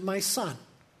send my Son.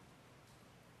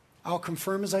 I'll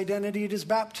confirm his identity at his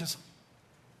baptism.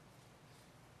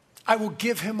 I will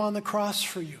give him on the cross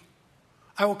for you.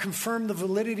 I will confirm the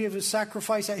validity of his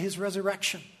sacrifice at his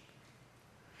resurrection.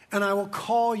 And I will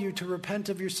call you to repent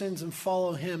of your sins and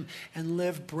follow him and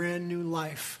live brand new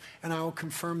life. And I will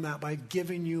confirm that by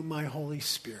giving you my Holy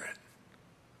Spirit.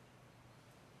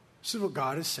 This is what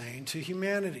God is saying to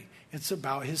humanity. It's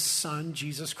about his Son,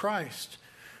 Jesus Christ.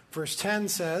 Verse 10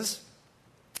 says,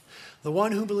 the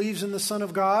one who believes in the Son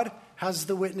of God has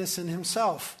the witness in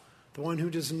himself. The one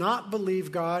who does not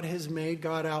believe God has made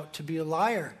God out to be a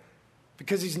liar,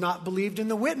 because he's not believed in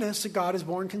the witness that God has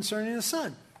borne concerning his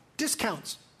Son.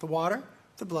 Discounts the water,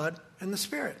 the blood, and the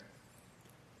Spirit.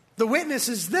 The witness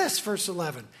is this, verse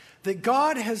 11, that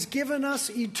God has given us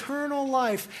eternal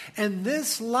life, and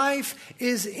this life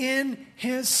is in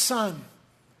his Son.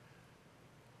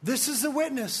 This is the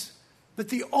witness, that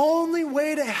the only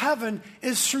way to heaven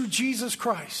is through Jesus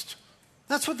Christ.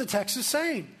 That's what the text is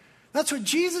saying. That's what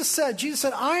Jesus said. Jesus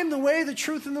said, I am the way, the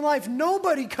truth, and the life.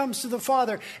 Nobody comes to the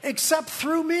Father except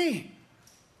through me.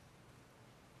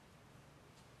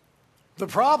 The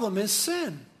problem is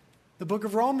sin. The book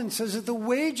of Romans says that the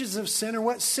wages of sin, or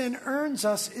what sin earns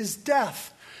us, is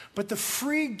death. But the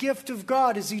free gift of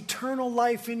God is eternal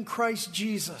life in Christ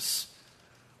Jesus.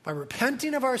 By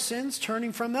repenting of our sins,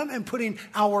 turning from them, and putting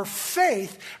our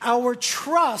faith, our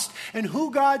trust in who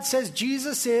God says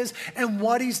Jesus is and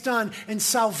what he's done, and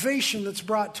salvation that's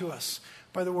brought to us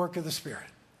by the work of the Spirit.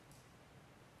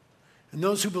 And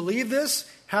those who believe this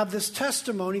have this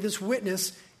testimony, this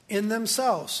witness in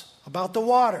themselves about the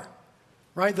water.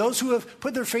 Right? Those who have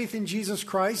put their faith in Jesus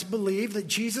Christ believe that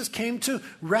Jesus came to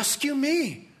rescue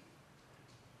me.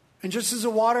 And just as the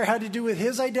water had to do with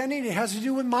his identity, it has to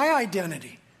do with my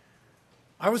identity.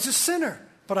 I was a sinner,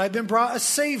 but I've been brought a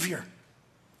Savior.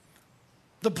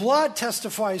 The blood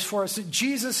testifies for us that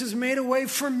Jesus has made a way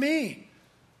for me.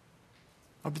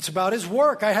 It's about his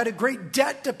work. I had a great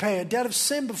debt to pay, a debt of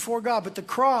sin before God, but the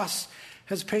cross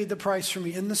has paid the price for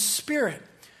me. In the Spirit,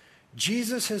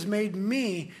 Jesus has made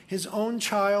me his own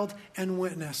child and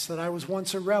witness, that I was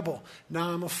once a rebel,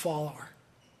 now I'm a follower.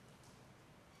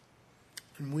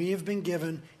 And we have been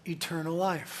given eternal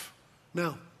life.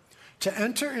 Now, to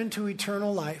enter into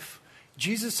eternal life,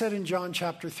 Jesus said in John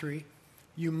chapter 3,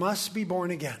 you must be born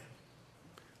again.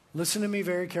 Listen to me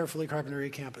very carefully,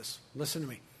 Carpinteria campus. Listen to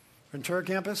me. Ventura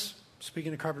campus,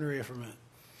 speaking to Carpinteria for a minute.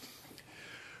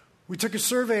 We took a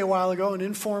survey a while ago, an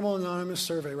informal, anonymous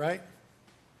survey, right?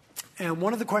 And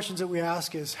one of the questions that we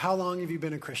ask is, how long have you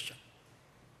been a Christian?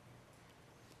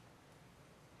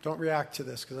 Don't react to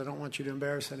this because I don't want you to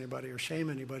embarrass anybody or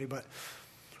shame anybody, but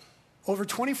over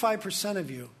 25% of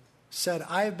you said,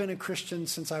 I have been a Christian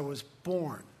since I was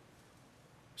born,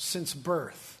 since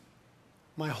birth,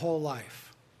 my whole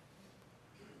life.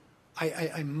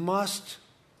 I must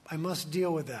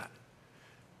deal with that.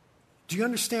 Do you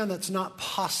understand that's not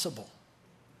possible?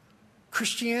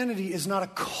 Christianity is not a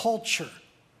culture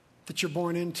that you're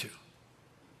born into.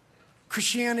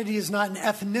 Christianity is not an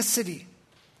ethnicity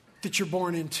that you're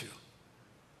born into.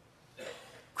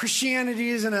 Christianity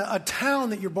isn't a town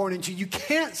that you're born into. You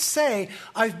can't say,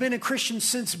 I've been a Christian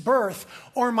since birth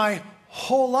or my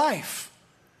whole life.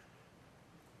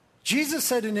 Jesus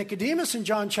said to Nicodemus in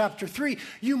John chapter 3,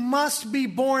 you must be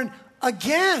born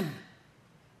again.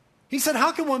 He said,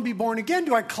 how can one be born again?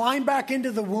 Do I climb back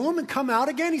into the womb and come out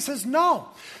again? He says, no.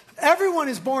 Everyone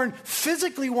is born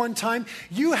physically one time.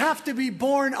 You have to be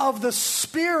born of the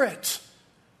Spirit.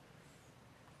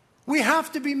 We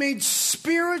have to be made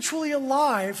spiritually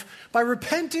alive by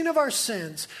repenting of our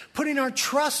sins, putting our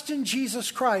trust in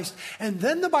Jesus Christ. And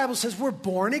then the Bible says we're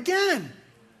born again.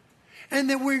 And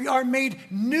that we are made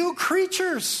new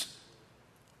creatures.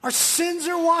 Our sins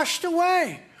are washed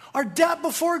away. Our debt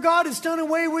before God is done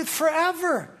away with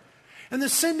forever. And the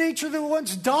sin nature that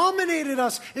once dominated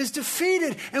us is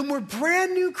defeated. And we're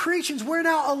brand new creatures. We're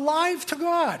now alive to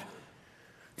God.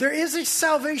 There is a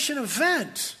salvation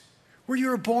event where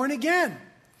you are born again.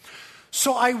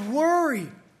 So I worry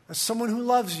as someone who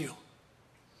loves you,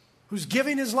 who's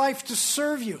giving his life to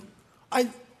serve you. I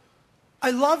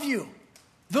love you.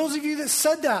 Those of you that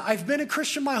said that, I've been a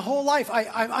Christian my whole life.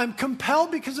 I'm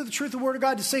compelled because of the truth of the Word of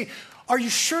God to say, are you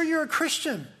sure you're a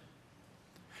Christian?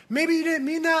 Maybe you didn't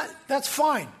mean that. That's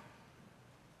fine.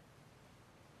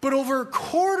 But over a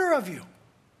quarter of you,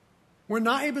 we're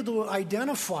not able to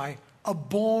identify a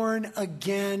born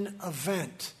again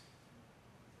event.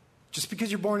 Just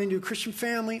because you're born into a Christian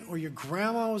family or your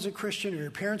grandma was a Christian or your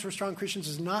parents were strong Christians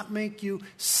does not make you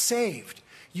saved.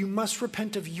 You must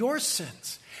repent of your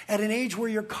sins at an age where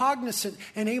you're cognizant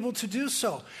and able to do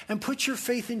so and put your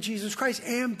faith in Jesus Christ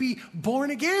and be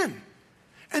born again.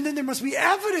 And then there must be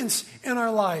evidence in our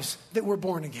lives that we're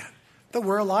born again, that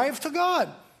we're alive to God,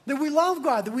 that we love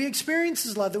God, that we experience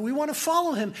His love, that we want to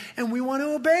follow Him and we want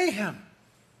to obey Him.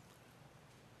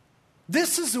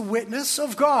 This is the witness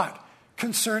of God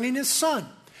concerning His Son,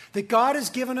 that God has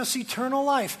given us eternal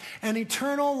life, and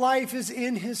eternal life is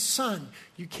in His Son.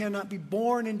 You cannot be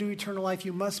born into eternal life.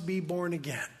 You must be born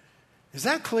again. Is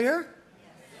that clear?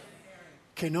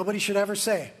 Okay, nobody should ever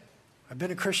say, I've been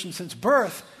a Christian since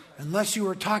birth, unless you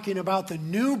were talking about the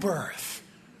new birth.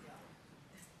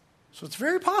 So it's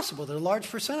very possible that a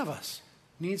large percent of us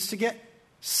needs to get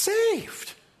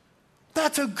saved.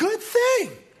 That's a good thing.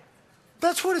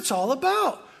 That's what it's all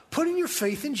about. Putting your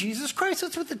faith in Jesus Christ.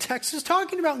 That's what the text is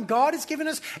talking about. And God has given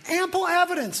us ample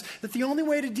evidence that the only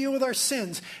way to deal with our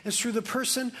sins is through the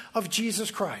person of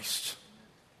Jesus Christ.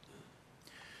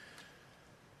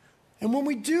 And when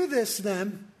we do this,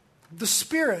 then, the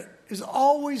Spirit is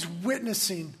always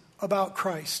witnessing about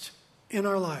Christ in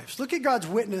our lives. Look at God's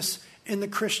witness in the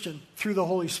Christian through the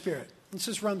Holy Spirit. Let's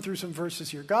just run through some verses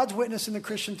here. God's witness in the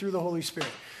Christian through the Holy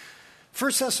Spirit.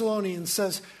 1 Thessalonians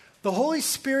says, the Holy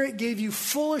Spirit gave you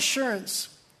full assurance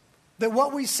that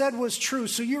what we said was true.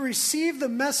 So you received the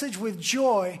message with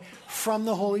joy from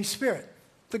the Holy Spirit.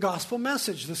 The gospel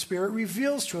message. The Spirit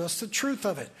reveals to us the truth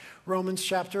of it. Romans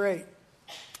chapter 8.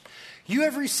 You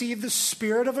have received the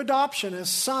Spirit of adoption as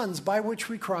sons, by which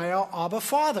we cry out, Abba,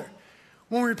 Father.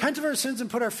 When we repent of our sins and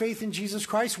put our faith in Jesus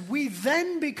Christ, we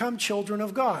then become children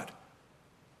of God.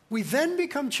 We then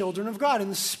become children of God. And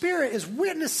the Spirit is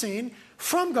witnessing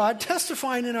from God,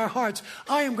 testifying in our hearts,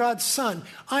 I am God's son.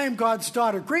 I am God's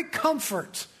daughter. Great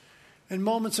comfort in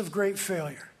moments of great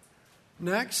failure.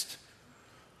 Next,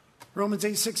 Romans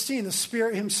 8:16, the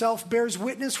Spirit Himself bears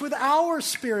witness with our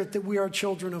spirit that we are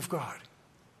children of God.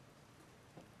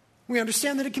 We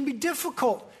understand that it can be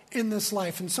difficult in this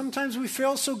life. And sometimes we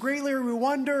fail so greatly, or we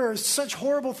wonder, or such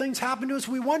horrible things happen to us,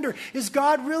 we wonder, is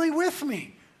God really with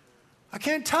me? I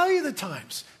can't tell you the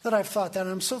times that I've thought that. And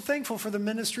I'm so thankful for the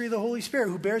ministry of the Holy Spirit,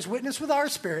 who bears witness with our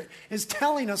spirit, is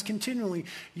telling us continually,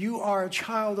 you are a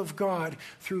child of God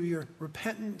through your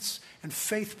repentance and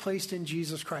faith placed in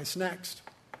Jesus Christ. Next,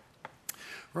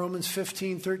 Romans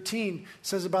 15:13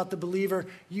 says about the believer,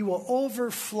 you will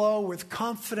overflow with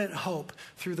confident hope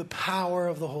through the power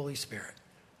of the Holy Spirit.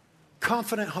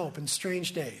 Confident hope in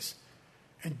strange days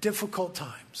and difficult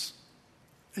times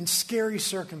and scary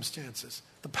circumstances.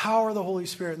 The power of the Holy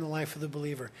Spirit in the life of the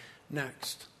believer.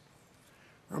 Next,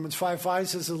 Romans 5:5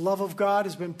 says the love of God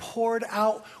has been poured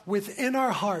out within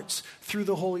our hearts through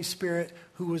the Holy Spirit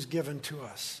who was given to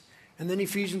us. And then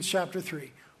Ephesians chapter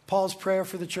 3, Paul's prayer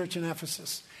for the church in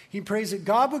Ephesus. He prays that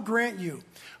God would grant you,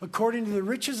 according to the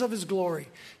riches of His glory,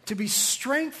 to be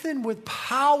strengthened with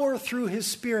power through His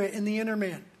Spirit in the inner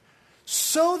man,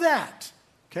 so that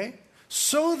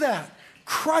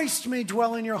Christ may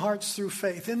dwell in your hearts through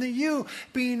faith, and that you,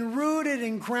 being rooted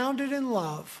and grounded in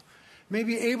love, may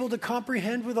be able to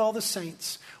comprehend with all the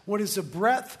saints what is the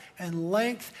breadth and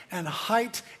length and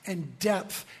height and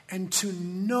depth, and to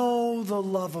know the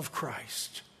love of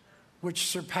Christ, which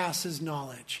surpasses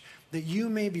knowledge, that you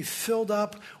may be filled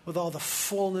up with all the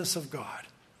fullness of God.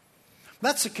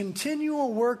 That's a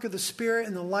continual work of the Spirit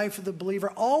in the life of the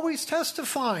believer, always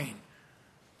testifying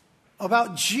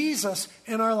about Jesus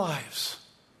in our lives.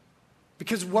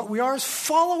 Because what we are is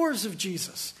followers of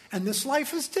Jesus. And this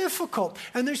life is difficult.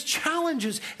 And there's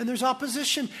challenges. And there's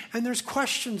opposition. And there's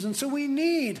questions. And so we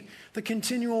need the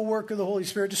continual work of the Holy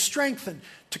Spirit to strengthen,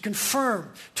 to confirm,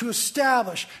 to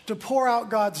establish, to pour out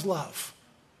God's love.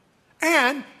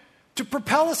 And to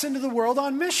propel us into the world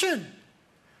on mission.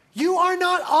 You are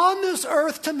not on this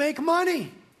earth to make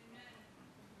money.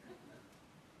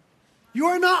 You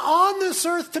are not on this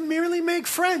earth to merely make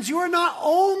friends. You are not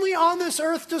only on this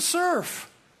earth to serve.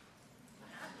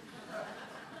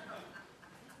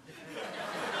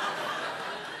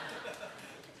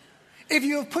 If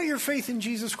you have put your faith in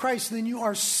Jesus Christ, then you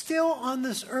are still on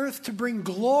this earth to bring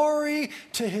glory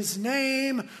to his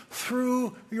name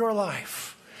through your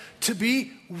life. To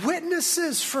be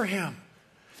witnesses for him.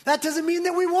 That doesn't mean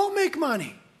that we won't make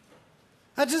money.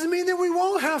 That doesn't mean that we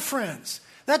won't have friends.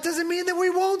 That doesn't mean that we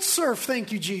won't serve,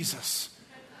 thank you, Jesus.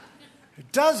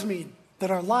 It does mean that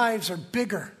our lives are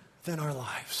bigger than our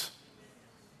lives.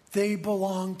 They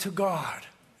belong to God.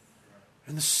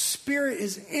 And the Spirit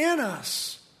is in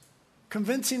us,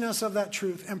 convincing us of that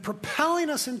truth and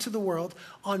propelling us into the world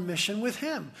on mission with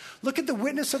him. Look at the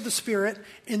witness of the Spirit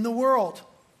in the world.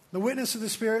 The witness of the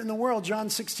Spirit in the world. John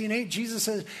 16:8, Jesus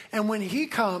says, and when he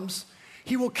comes,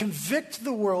 he will convict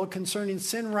the world concerning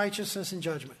sin, righteousness, and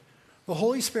judgment. The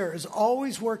Holy Spirit is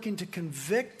always working to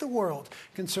convict the world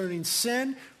concerning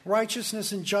sin,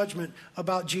 righteousness, and judgment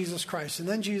about Jesus Christ. And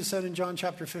then Jesus said in John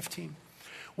chapter 15,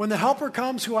 when the Helper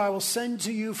comes, who I will send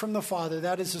to you from the Father,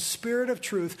 that is the Spirit of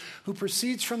truth who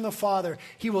proceeds from the Father,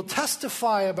 he will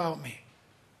testify about me.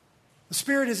 The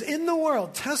Spirit is in the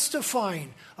world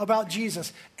testifying about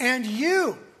Jesus. And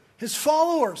you, his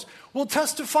followers, will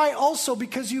testify also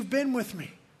because you've been with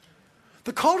me.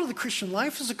 The call to the Christian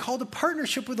life is a call to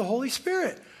partnership with the Holy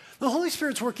Spirit. The Holy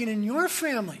Spirit's working in your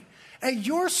family, at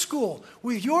your school,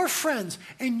 with your friends,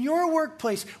 in your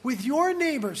workplace, with your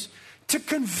neighbors, to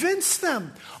convince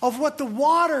them of what the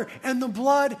water and the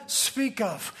blood speak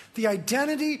of. The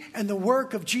identity and the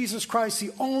work of Jesus Christ,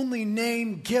 the only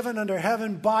name given under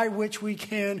heaven by which we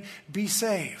can be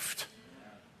saved.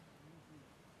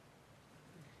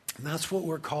 And that's what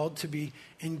we're called to be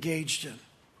engaged in.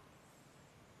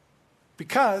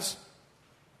 Because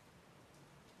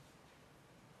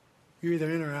you're either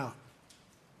in or out.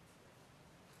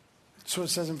 That's what it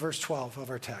says in verse 12 of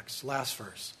our text, last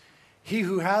verse. He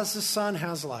who has the Son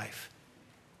has life.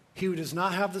 He who does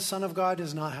not have the Son of God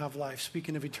does not have life.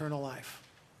 Speaking of eternal life.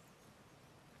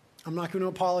 I'm not going to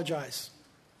apologize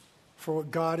for what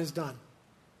God has done.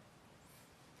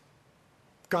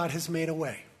 God has made a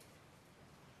way.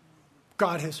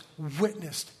 God has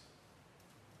witnessed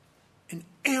in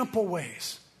ample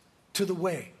ways to the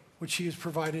way which he has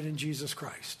provided in Jesus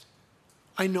Christ.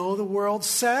 I know the world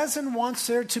says and wants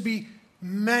there to be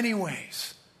many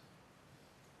ways.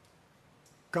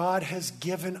 God has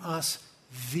given us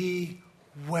the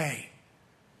way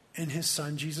in his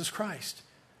Son, Jesus Christ.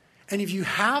 And if you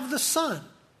have the Son,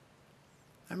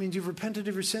 that means you've repented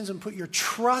of your sins and put your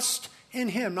trust in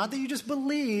him. Not that you just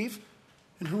believe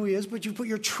in who he is, but you put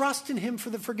your trust in him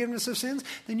for the forgiveness of sins,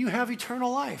 then you have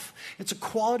eternal life. It's a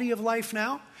quality of life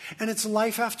now, and it's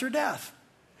life after death.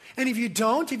 And if you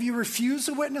don't, if you refuse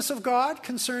the witness of God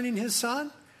concerning his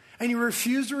Son, and you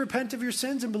refuse to repent of your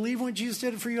sins and believe what Jesus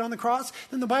did for you on the cross,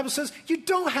 then the Bible says you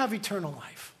don't have eternal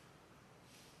life.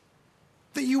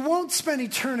 That you won't spend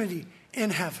eternity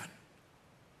in heaven.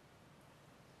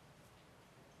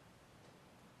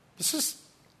 This is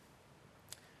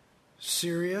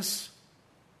serious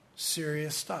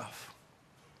stuff.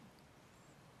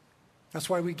 That's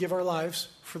why we give our lives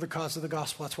for the cause of the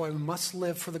gospel. That's why we must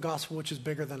live for the gospel, which is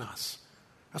bigger than us.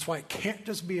 That's why it can't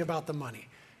just be about the money.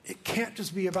 It can't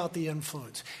just be about the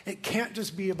influence. It can't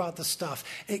just be about the stuff.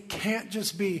 It can't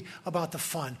just be about the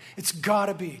fun. It's got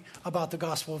to be about the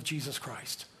gospel of Jesus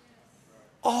Christ.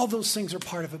 All those things are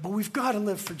part of it, but we've got to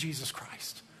live for Jesus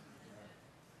Christ.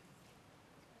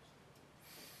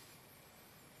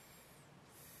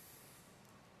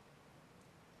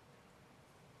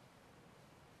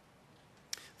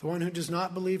 The one who does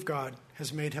not believe God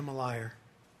has made him a liar,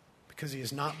 because he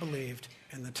has not believed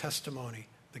in the testimony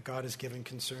that God has given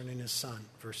concerning his Son,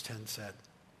 verse 10 said.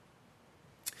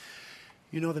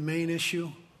 You know, the main issue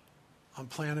on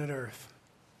planet Earth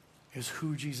is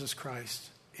who Jesus Christ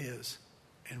is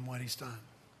and what he's done.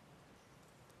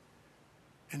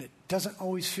 And it doesn't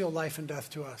always feel life and death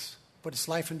to us, but it's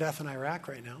life and death in Iraq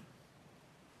right now.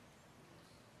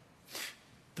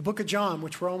 The book of John,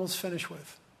 which we're almost finished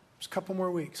with, just a couple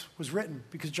more weeks, was written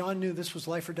because John knew this was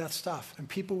life or death stuff, and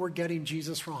people were getting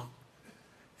Jesus wrong.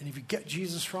 And if you get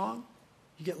Jesus wrong,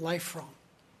 you get life wrong.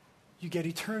 You get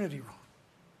eternity wrong.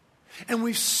 And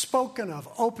we've spoken of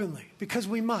openly, because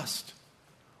we must,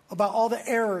 about all the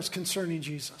errors concerning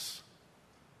Jesus.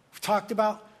 We've talked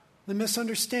about the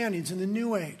misunderstandings in the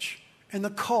New Age and the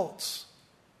cults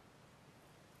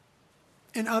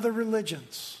and other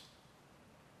religions.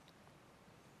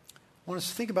 I want us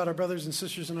to think about our brothers and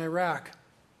sisters in Iraq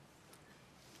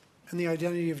and the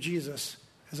identity of Jesus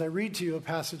as I read to you a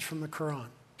passage from the Quran.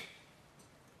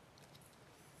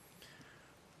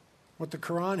 What the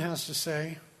Quran has to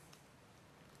say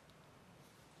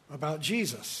about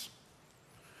Jesus.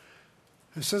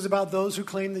 It says about those who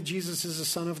claim that Jesus is the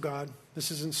Son of God.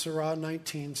 This is in Surah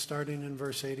 19, starting in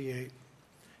verse 88.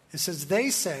 It says, they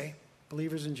say,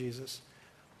 believers in Jesus,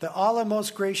 that Allah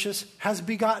most gracious has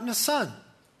begotten a son.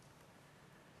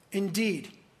 Indeed,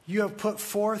 you have put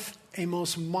forth a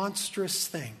most monstrous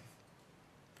thing,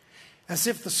 as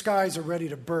if the skies are ready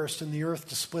to burst and the earth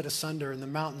to split asunder and the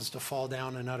mountains to fall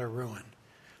down in utter ruin,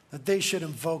 that they should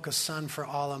invoke a son for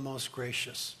Allah most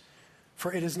gracious.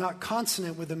 For it is not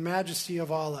consonant with the majesty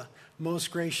of Allah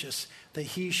most gracious that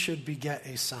he should beget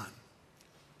a son.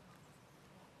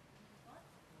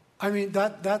 I mean,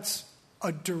 that's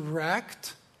a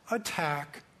direct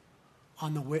attack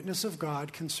on the witness of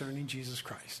God concerning Jesus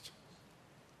Christ.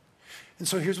 And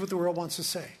so here's what the world wants to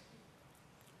say.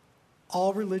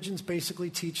 All religions basically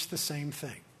teach the same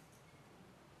thing.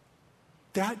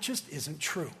 That just isn't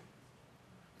true.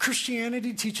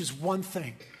 Christianity teaches one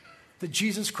thing, that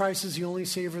Jesus Christ is the only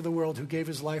Savior of the world who gave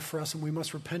his life for us, and we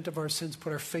must repent of our sins,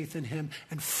 put our faith in him,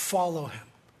 and follow him.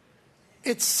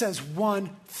 It says one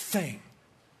thing,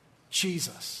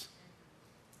 Jesus.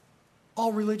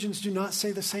 All religions do not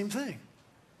say the same thing.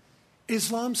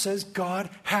 Islam says God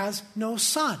has no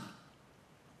son.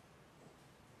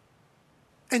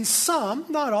 And some,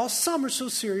 not all, some are so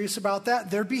serious about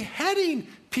that, they're beheading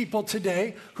people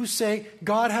today who say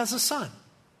God has a son.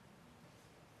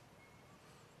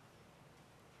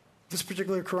 This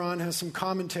particular Quran has some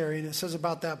commentary, and it says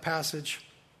about that passage,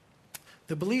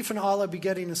 the belief in Allah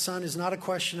begetting a son is not a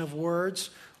question of words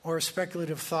or a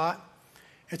speculative thought.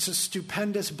 It's a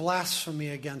stupendous blasphemy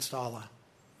against Allah.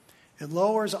 It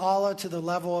lowers Allah to the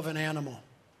level of an animal.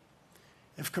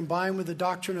 If combined with the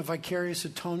doctrine of vicarious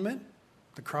atonement,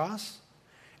 the cross,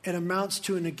 it amounts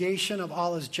to a negation of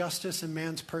Allah's justice and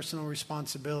man's personal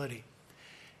responsibility.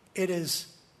 It is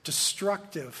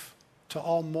destructive to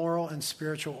all moral and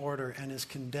spiritual order and is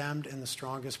condemned in the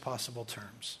strongest possible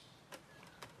terms.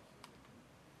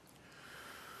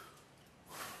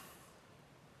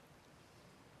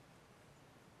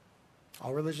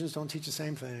 All religions don't teach the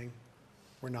same thing.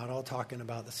 We're not all talking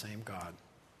about the same God.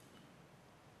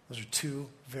 Those are two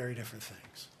very different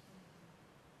things.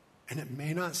 And it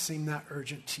may not seem that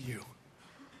urgent to you,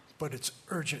 but it's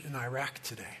urgent in Iraq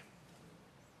today.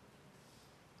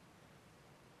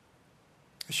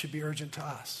 It should be urgent to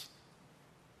us.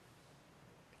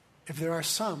 If there are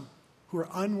some who are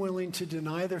unwilling to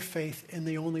deny their faith in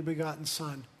the only begotten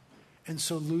Son and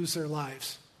so lose their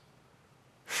lives,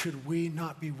 should we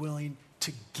not be willing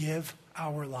to give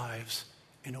our lives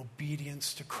in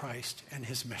obedience to Christ and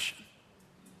his mission?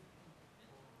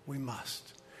 We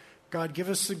must. God, give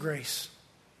us the grace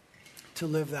to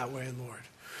live that way, Lord.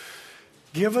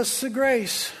 Give us the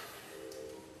grace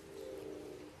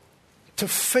to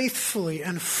faithfully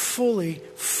and fully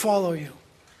follow you.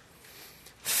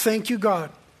 Thank you,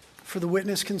 God, for the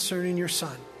witness concerning your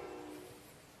Son,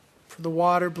 for the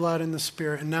water, blood, and the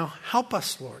Spirit. And now help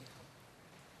us, Lord.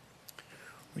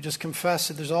 We just confess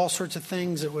that there's all sorts of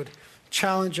things that would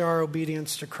challenge our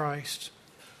obedience to Christ.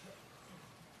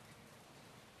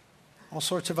 All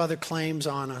sorts of other claims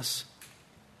on us.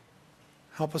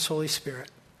 Help us, Holy Spirit,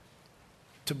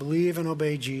 to believe and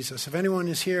obey Jesus. If anyone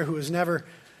is here who has never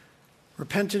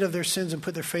repented of their sins and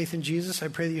put their faith in Jesus, I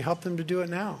pray that you help them to do it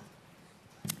now.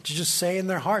 To just say in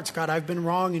their hearts, God, I've been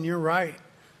wrong and you're right.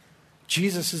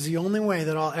 Jesus is the only way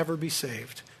that I'll ever be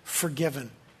saved,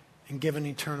 forgiven, and given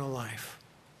eternal life.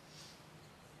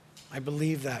 I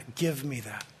believe that. Give me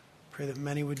that. Pray that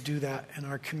many would do that in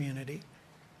our community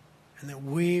and that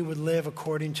we would live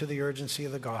according to the urgency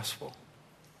of the gospel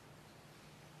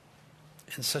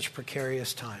in such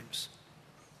precarious times.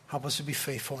 Help us to be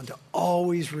faithful and to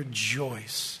always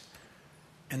rejoice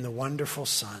in the wonderful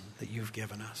Son that you've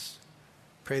given us.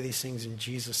 Pray these things in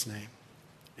Jesus' name.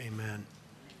 Amen.